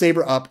Shingo lifts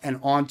Sabre up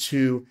and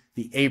onto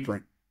the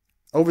apron.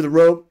 Over the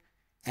rope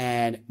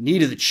and knee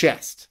to the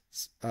chest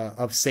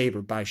of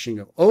Sabre by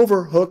Shingo.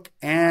 Overhook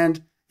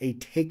and a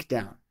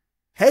takedown.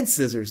 Head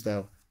scissors,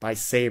 though, by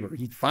Sabre.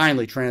 He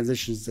finally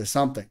transitions to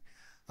something.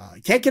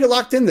 He can't get it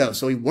locked in, though,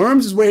 so he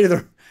worms his way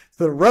to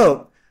the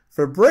rope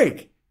for a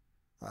break.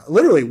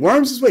 Literally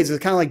worms his way. So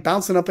it's kind of like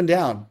bouncing up and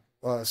down,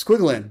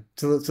 squiggling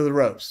to the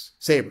ropes.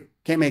 Sabre.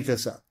 Can't make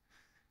this up.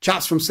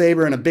 Chops from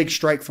Sabre and a big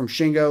strike from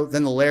Shingo.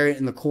 Then the lariat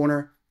in the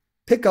corner.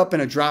 Pick up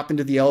and a drop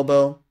into the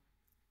elbow.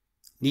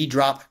 Knee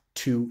drop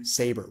to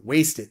Sabre.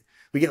 Wasted.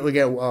 We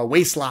get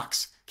waist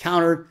locks.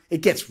 Countered.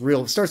 It gets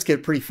real. It starts to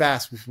get pretty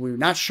fast. We're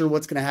not sure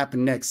what's going to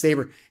happen next.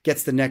 Sabre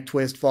gets the neck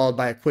twist followed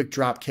by a quick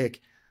drop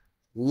kick.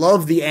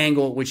 Love the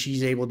angle at which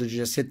he's able to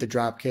just hit the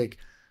drop kick.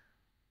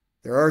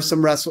 There are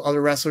some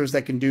other wrestlers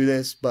that can do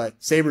this, but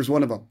Sabre's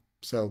one of them.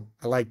 So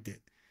I liked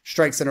it.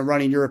 Strikes in a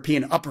running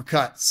European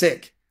uppercut.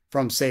 Sick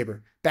from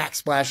Sabre.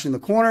 backsplash in the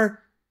corner,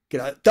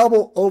 get a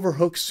double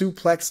overhook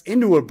suplex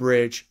into a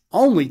bridge,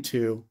 only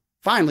two.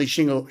 Finally,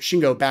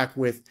 Shingo back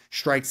with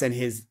strikes and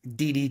his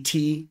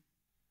DDT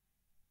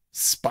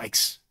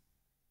spikes.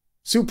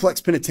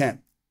 Suplex pin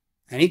attempt.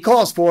 And he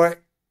calls for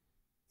it.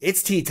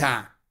 It's tea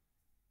time.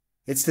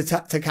 It's the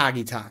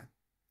Takagi time.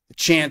 The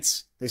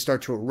chants, they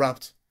start to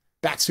erupt.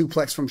 Back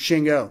suplex from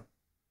Shingo.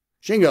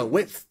 Shingo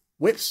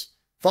whips,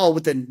 follow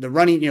with the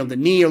running, the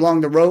knee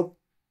along the rope.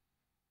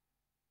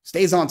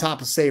 Stays on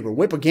top of Sabre.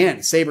 Whip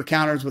again. Sabre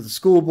counters with a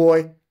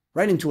schoolboy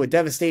right into a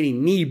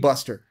devastating knee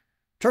buster.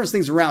 Turns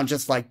things around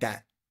just like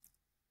that.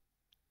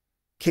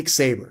 Kicks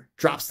Sabre.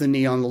 Drops the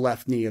knee on the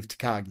left knee of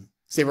Takagi.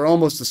 Sabre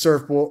almost a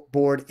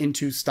surfboard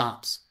into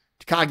stomps.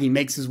 Takagi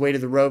makes his way to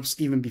the ropes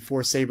even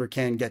before Sabre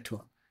can get to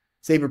him.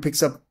 Sabre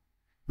picks up.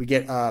 We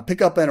get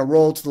pick up and a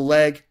roll to the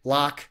leg.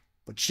 Lock.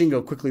 But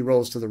Shingo quickly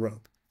rolls to the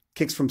rope.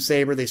 Kicks from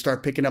Sabre. They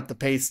start picking up the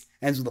pace.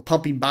 Ends with a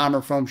pumping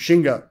bomber from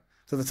Shingo.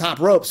 To the top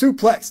rope.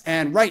 Suplex.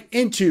 And right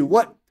into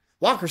what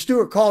Walker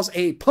Stewart calls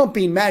a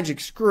pumping magic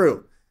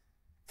screw.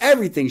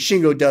 Everything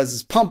Shingo does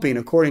is pumping,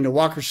 according to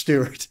Walker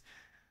Stewart.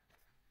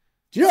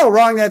 Do you know how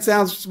wrong that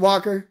sounds,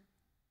 Walker?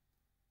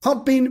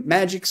 Pumping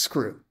magic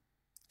screw.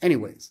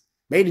 Anyways,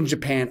 made in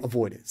Japan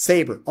avoided.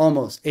 Sabre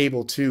almost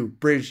able to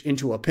bridge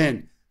into a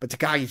pin, but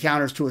Takagi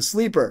counters to a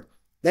sleeper.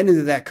 Then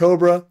into that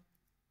Cobra.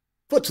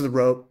 Foot to the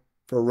rope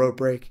for a rope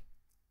break.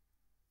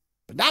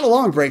 But not a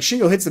long break.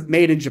 Shingo hits the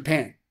made in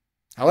Japan.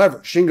 However,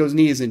 Shingo's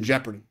knee is in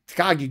jeopardy.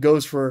 Takagi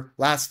goes for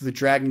Last of the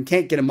Dragon.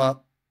 Can't get him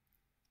up.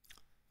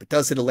 But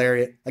does hit a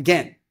lariat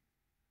again.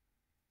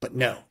 But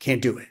no,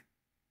 can't do it.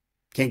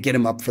 Can't get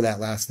him up for that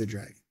Last of the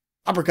Dragon.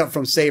 Uppercut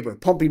from Sabre.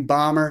 Pumping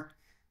bomber.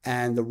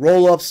 And the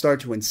roll-ups start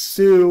to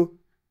ensue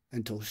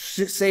until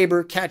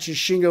Sabre catches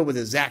Shingo with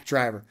a Zack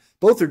driver.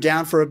 Both are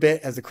down for a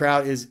bit as the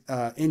crowd is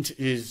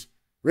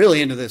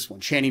really into this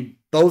one. Chanting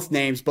both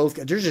names.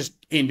 They're just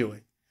into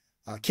it.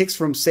 Kicks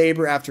from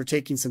Sabre after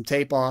taking some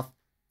tape off.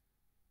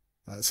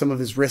 Some of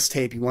his wrist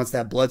tape. He wants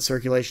that blood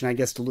circulation, I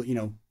guess,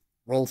 to,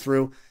 roll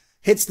through.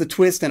 Hits the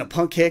twist and a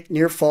punt kick.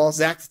 Near fall.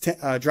 Zack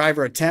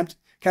driver attempt.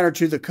 Counter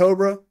to the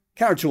Cobra.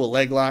 Counter to a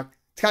leg lock.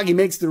 Takagi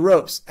makes the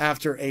ropes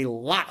after a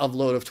lot of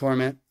load of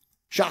torment.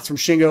 Shots from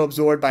Shingo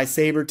absorbed by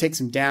Sabre.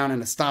 Takes him down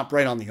and a stomp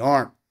right on the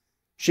arm.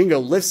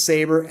 Shingo lifts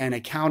Sabre and a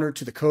counter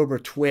to the Cobra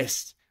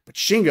twist. But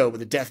Shingo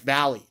with a Death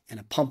Valley and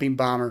a pumping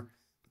bomber.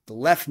 The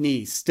left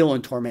knee still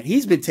in torment.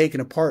 He's been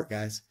taken apart,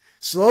 guys.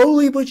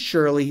 Slowly but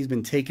surely, he's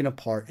been taken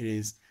apart. It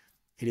is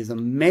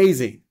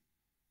amazing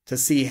to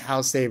see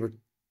how Sabre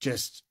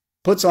just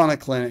puts on a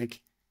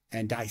clinic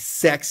and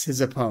dissects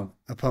his opponent.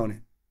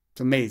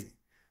 It's amazing.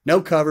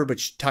 No cover, but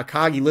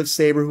Takagi lifts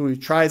Sabre, who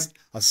tries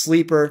a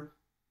sleeper.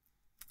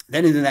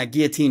 Then into that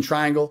guillotine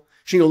triangle.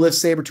 Shingo lifts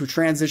Sabre to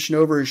transition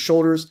over his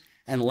shoulders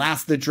and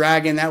Last the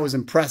Dragon. That was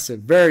impressive.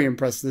 Very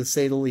impressive, to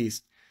say the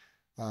least.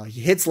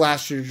 He hits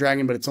Last the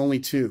Dragon, but it's only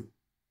two.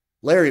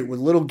 Lariat with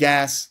little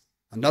gas.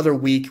 Another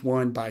weak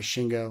one by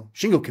Shingo.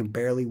 Shingo can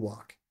barely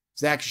walk.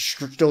 Zack's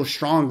still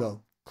strong,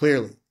 though,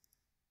 clearly.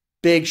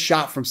 Big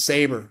shot from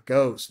Sabre.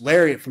 Goes.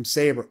 Lariat from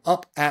Sabre.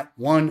 Up at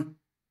one.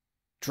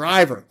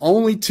 Driver.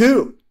 Only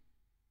two.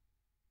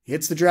 He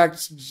hits the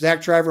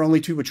Zack driver. Only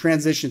two, but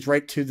transitions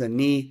right to the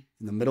knee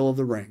in the middle of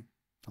the ring.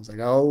 I was like,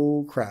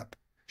 oh, crap.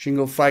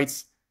 Shingo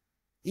fights.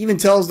 Even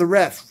tells the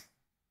ref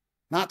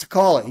not to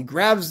call it. He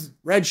grabs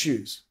Red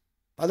Shoes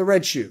by the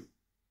red shoe.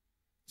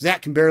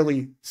 Zack can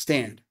barely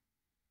stand.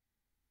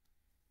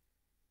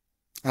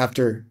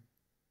 After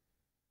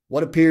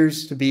what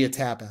appears to be a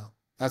tap out.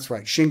 That's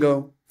right.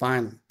 Shingo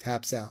finally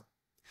taps out.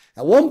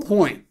 At one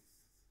point,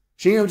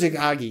 Shingo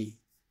Takagi,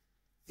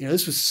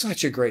 this was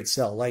such a great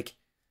sell. Like,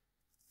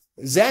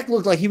 Zack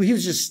looked like he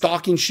was just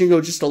stalking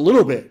Shingo just a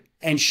little bit.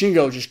 And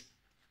Shingo just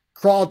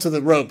crawled to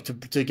the rope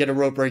to get a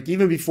rope break,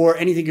 even before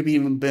anything could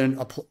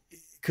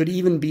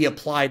even be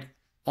applied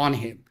on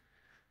him.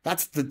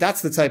 That's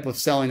the type of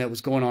selling that was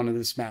going on in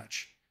this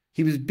match.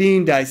 He was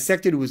being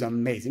dissected. It was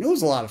amazing. It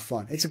was a lot of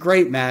fun. It's a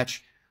great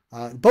match.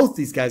 Both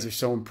these guys are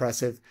so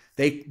impressive.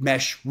 They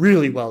mesh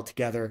really well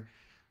together.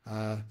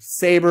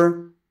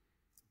 Sabre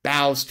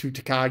bows to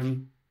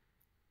Takagi.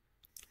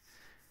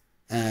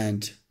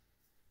 And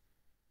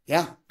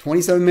yeah,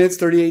 27 minutes,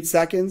 38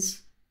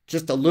 seconds.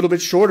 Just a little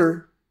bit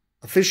shorter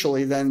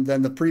officially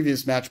than the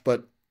previous match,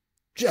 but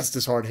just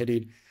as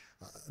hard-hitting.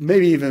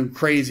 Maybe even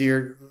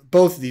crazier.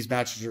 Both of these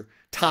matches are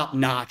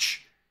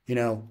top-notch,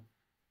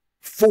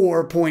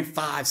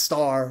 4.5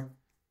 star,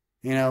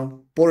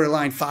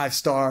 borderline 5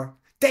 star.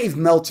 Dave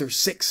Meltzer,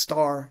 6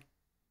 star,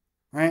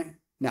 right?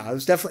 No,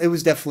 it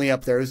was definitely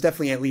up there. It was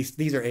definitely, at least,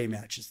 these are A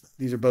matches.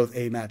 These are both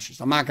A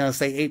matches. I'm not going to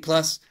say A+,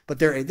 but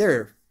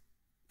they're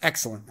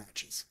excellent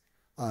matches.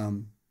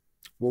 We'll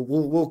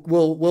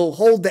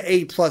hold the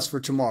A+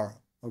 for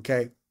tomorrow,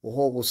 okay?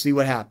 We'll see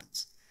what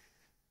happens.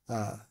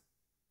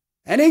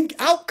 And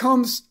out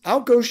goes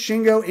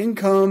Shingo, in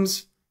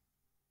comes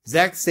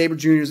Zack Sabre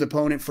Jr.'s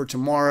opponent for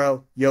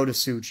tomorrow, Yota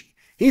Tsuji.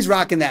 He's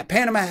rocking that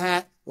Panama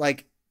hat,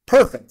 like,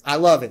 perfect. I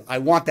love it. I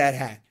want that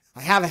hat.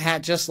 I have a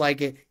hat just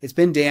like it. It's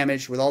been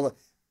damaged with all the,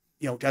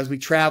 as we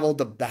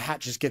traveled, the hat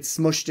just gets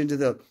smushed into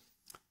the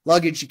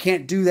luggage. You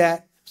can't do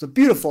that. It's a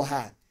beautiful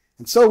hat.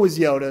 And so was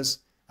Yota's.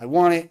 I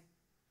want it.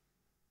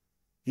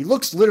 He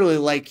looks literally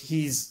like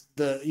he's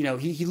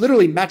he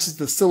literally matches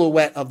the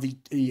silhouette of the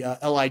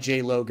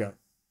LIJ logo.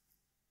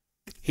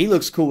 He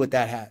looks cool with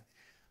that hat.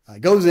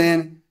 Goes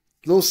in,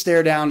 a little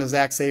stare down to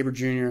Zack Sabre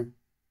Jr.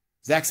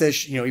 Zack says,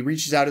 he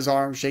reaches out his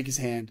arm, shake his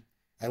hand.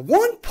 At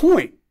one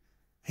point,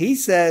 he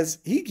says,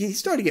 he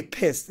started to get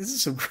pissed. This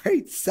is some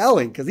great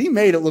selling because he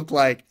made it look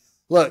like,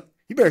 look,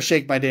 you better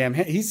shake my damn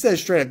hand. He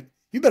says straight up,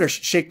 you better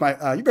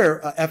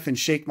effing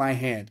shake my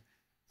hand.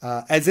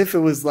 As if it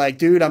was like,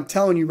 dude, I'm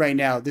telling you right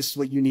now, this is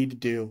what you need to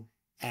do.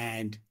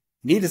 And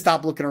you need to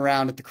stop looking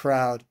around at the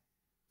crowd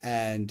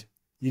and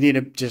you need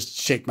to just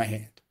shake my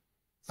hand.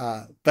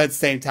 But at the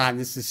same time,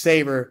 this is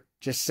Sabre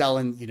just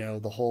selling,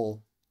 the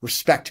whole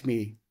respect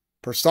me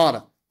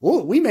persona.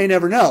 Well, we may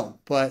never know,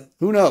 but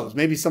who knows?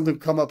 Maybe something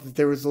would come up if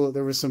there was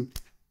some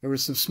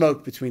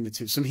smoke between the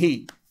two, some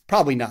heat.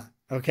 Probably not.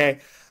 Okay.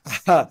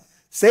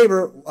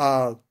 Sabre,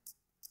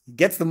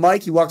 gets the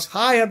mic. He walks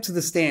high up to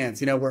the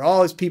stands, where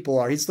all his people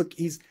are. These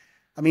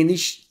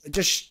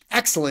just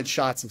excellent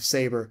shots of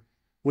Sabre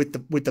with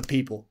the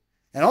people.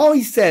 And all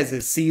he says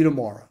is, see you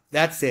tomorrow.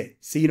 That's it.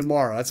 See you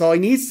tomorrow. That's all he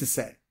needs to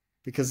say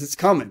because it's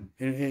coming.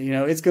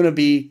 It's going to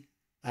be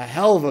a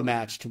hell of a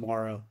match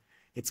tomorrow.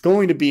 It's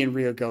going to be in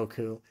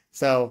Ryōgoku.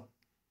 So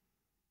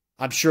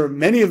I'm sure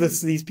many of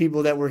these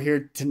people that were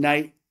here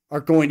tonight are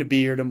going to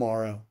be here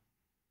tomorrow.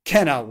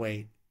 Cannot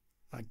wait.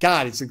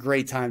 God, it's a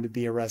great time to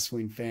be a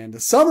wrestling fan. The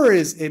summer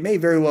it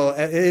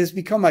has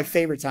become my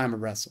favorite time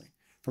of wrestling.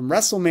 From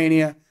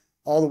WrestleMania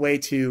all the way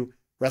to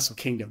Wrestle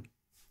Kingdom.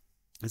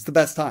 It's the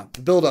best time.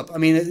 The build up.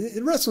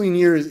 The wrestling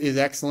year is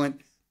excellent,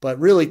 but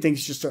really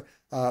things just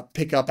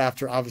pick up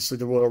after obviously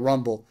the Royal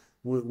Rumble.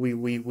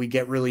 We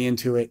get really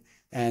into it.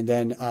 And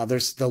then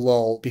there's the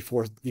lull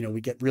before,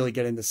 we get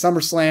into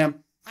SummerSlam.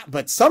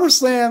 But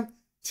SummerSlam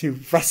to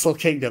Wrestle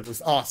Kingdom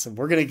is awesome.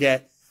 We're going to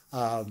get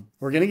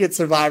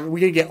Survivor.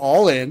 We're going to get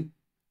All In,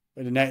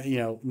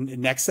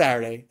 next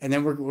Saturday. And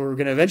then we're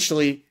going to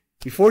eventually,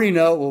 before you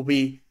know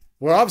it,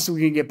 we're obviously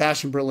going to get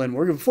Bash in Berlin.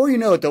 Before you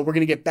know it, though, we're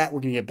going to get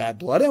Bad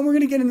Blood, and we're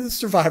going to get into the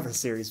Survivor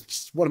Series, which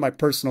is one of my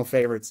personal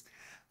favorites.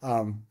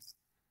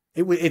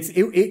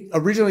 It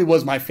originally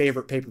was my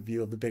favorite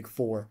pay-per-view of the big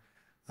four.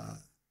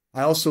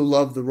 I also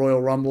love the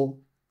Royal Rumble,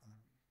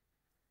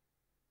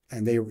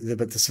 but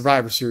the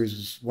Survivor Series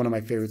was one of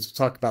my favorites.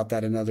 We'll talk about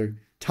that another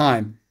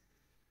time.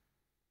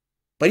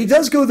 But he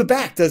does go to the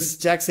back, does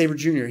Zack Sabre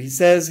Jr. He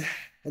says,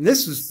 and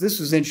this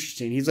was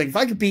interesting. He's like, if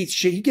I could beat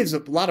he gives a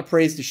lot of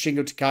praise to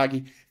Shingo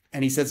Takagi,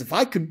 and he says,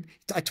 I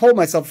told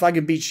myself if I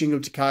could beat Shingo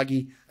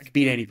Takagi, I could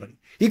beat anybody.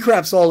 He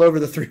craps all over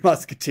the Three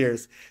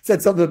Musketeers.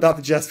 Said something about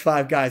the Just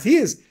Five Guys.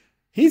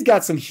 He's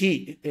got some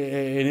heat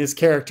in his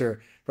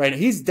character, right?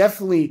 He's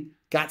definitely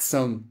got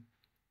some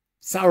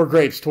sour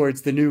grapes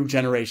towards the new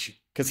generation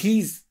because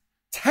he's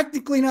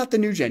technically not the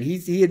new gen.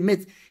 He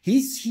admits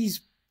he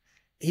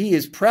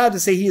is proud to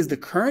say he is the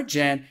current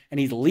gen and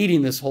he's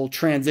leading this whole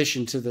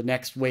transition to the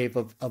next wave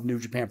of New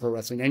Japan Pro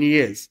Wrestling. And he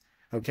is,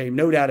 okay,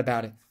 no doubt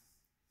about it.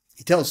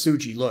 He tells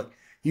Tsuji, look,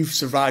 you've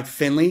survived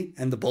Finlay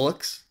and the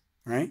Bullocks,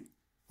 right?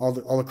 All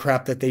the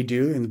crap that they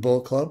do in the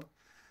Bullet Club.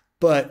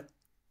 But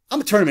I'm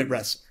a tournament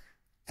wrestler.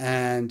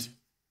 And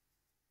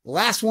the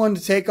last one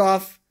to take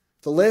off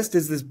the list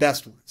is this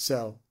best one.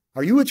 So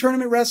are you a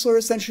tournament wrestler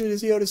essentially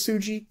as Yota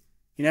Tsuji?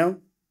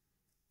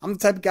 I'm the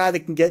type of guy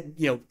that can get,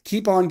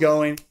 keep on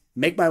going,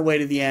 make my way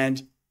to the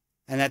end,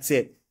 and that's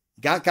it.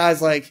 You got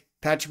guys like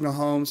Patrick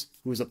Mahomes,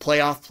 who is a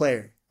playoff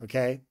player,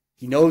 okay?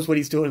 He knows what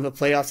he's doing in the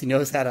playoffs. He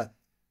knows how to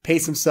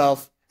pace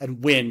himself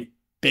and win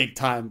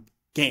big-time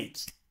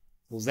games.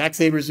 Well, Zack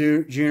Sabre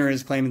Jr.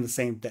 is claiming the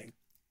same thing.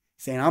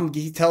 Saying,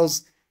 he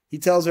tells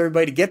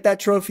everybody to get that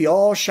trophy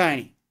all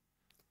shiny.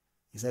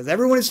 He says,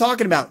 everyone is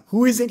talking about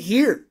who isn't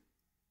here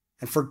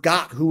and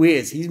forgot who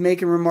is. He's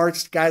making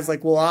remarks to guys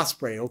like Will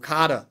Ospreay,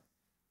 Okada.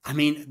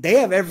 They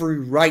have every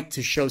right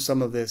to show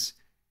some of this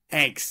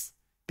angst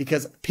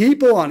because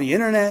people on the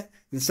internet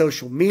and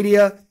social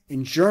media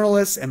and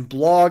journalists and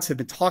blogs have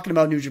been talking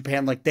about New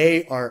Japan like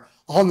they are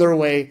on their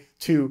way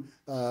to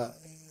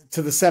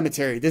the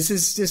cemetery. This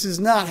is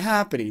not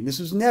happening. This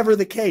was never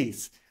the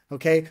case.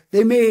 Okay,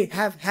 they may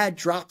have had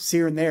drops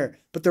here and there,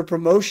 but their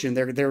promotion,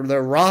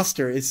 their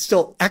roster is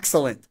still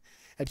excellent.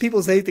 And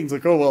people say things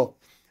like, "Oh well,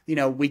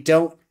 we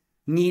don't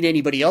need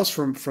anybody else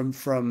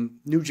from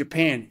New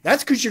Japan."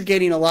 That's because you're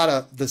getting a lot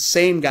of the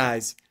same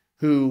guys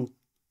who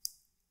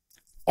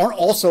aren't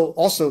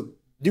also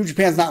New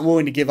Japan's not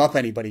willing to give up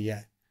anybody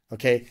yet.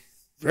 Okay,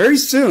 very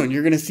soon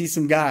you're going to see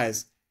some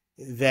guys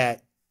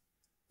that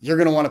you're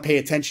going to want to pay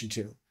attention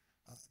to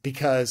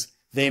because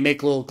they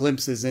make little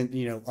glimpses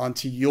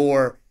onto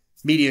your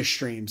media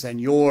streams and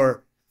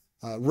your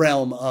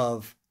realm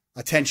of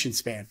attention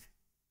span.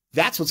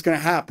 That's what's going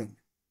to happen.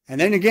 And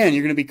then again,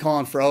 you're going to be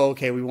calling for,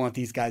 we want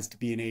these guys to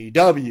be in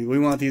AEW. We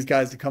want these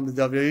guys to come to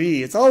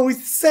WWE. It's always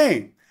the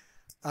same.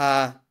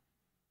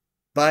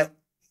 But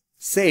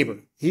Sabre,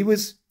 he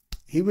was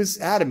he was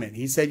adamant.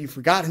 He said, you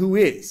forgot who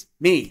is.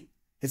 Me.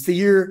 It's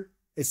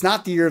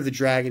not the year of the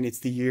dragon. It's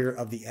the year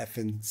of the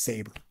effing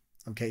saber.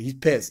 Okay, he's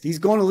pissed. He's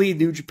going to lead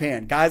New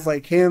Japan. Guys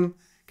like him,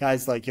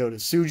 guys like Yota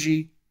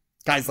Tsuji,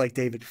 guys like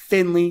David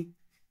Finlay.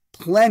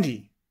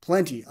 Plenty.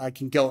 I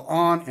can go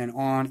on and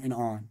on and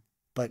on.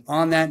 But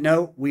on that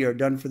note, we are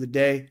done for the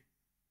day.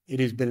 It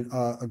has been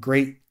a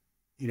great,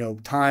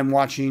 time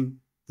watching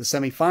the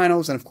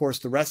semifinals and, of course,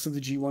 the rest of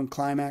the G1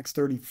 Climax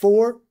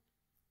 34.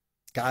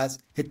 Guys,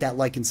 hit that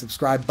like and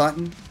subscribe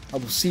button. I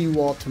will see you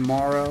all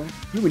tomorrow.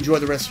 You enjoy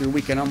the rest of your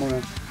weekend. I'm going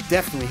to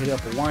definitely hit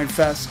up a wine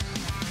fest.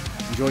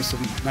 Enjoy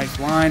some nice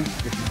wine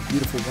with my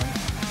beautiful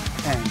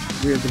wife.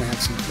 And we're going to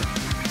have some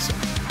fun.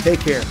 So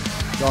take care.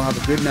 Y'all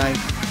have a good night.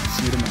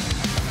 See you tomorrow.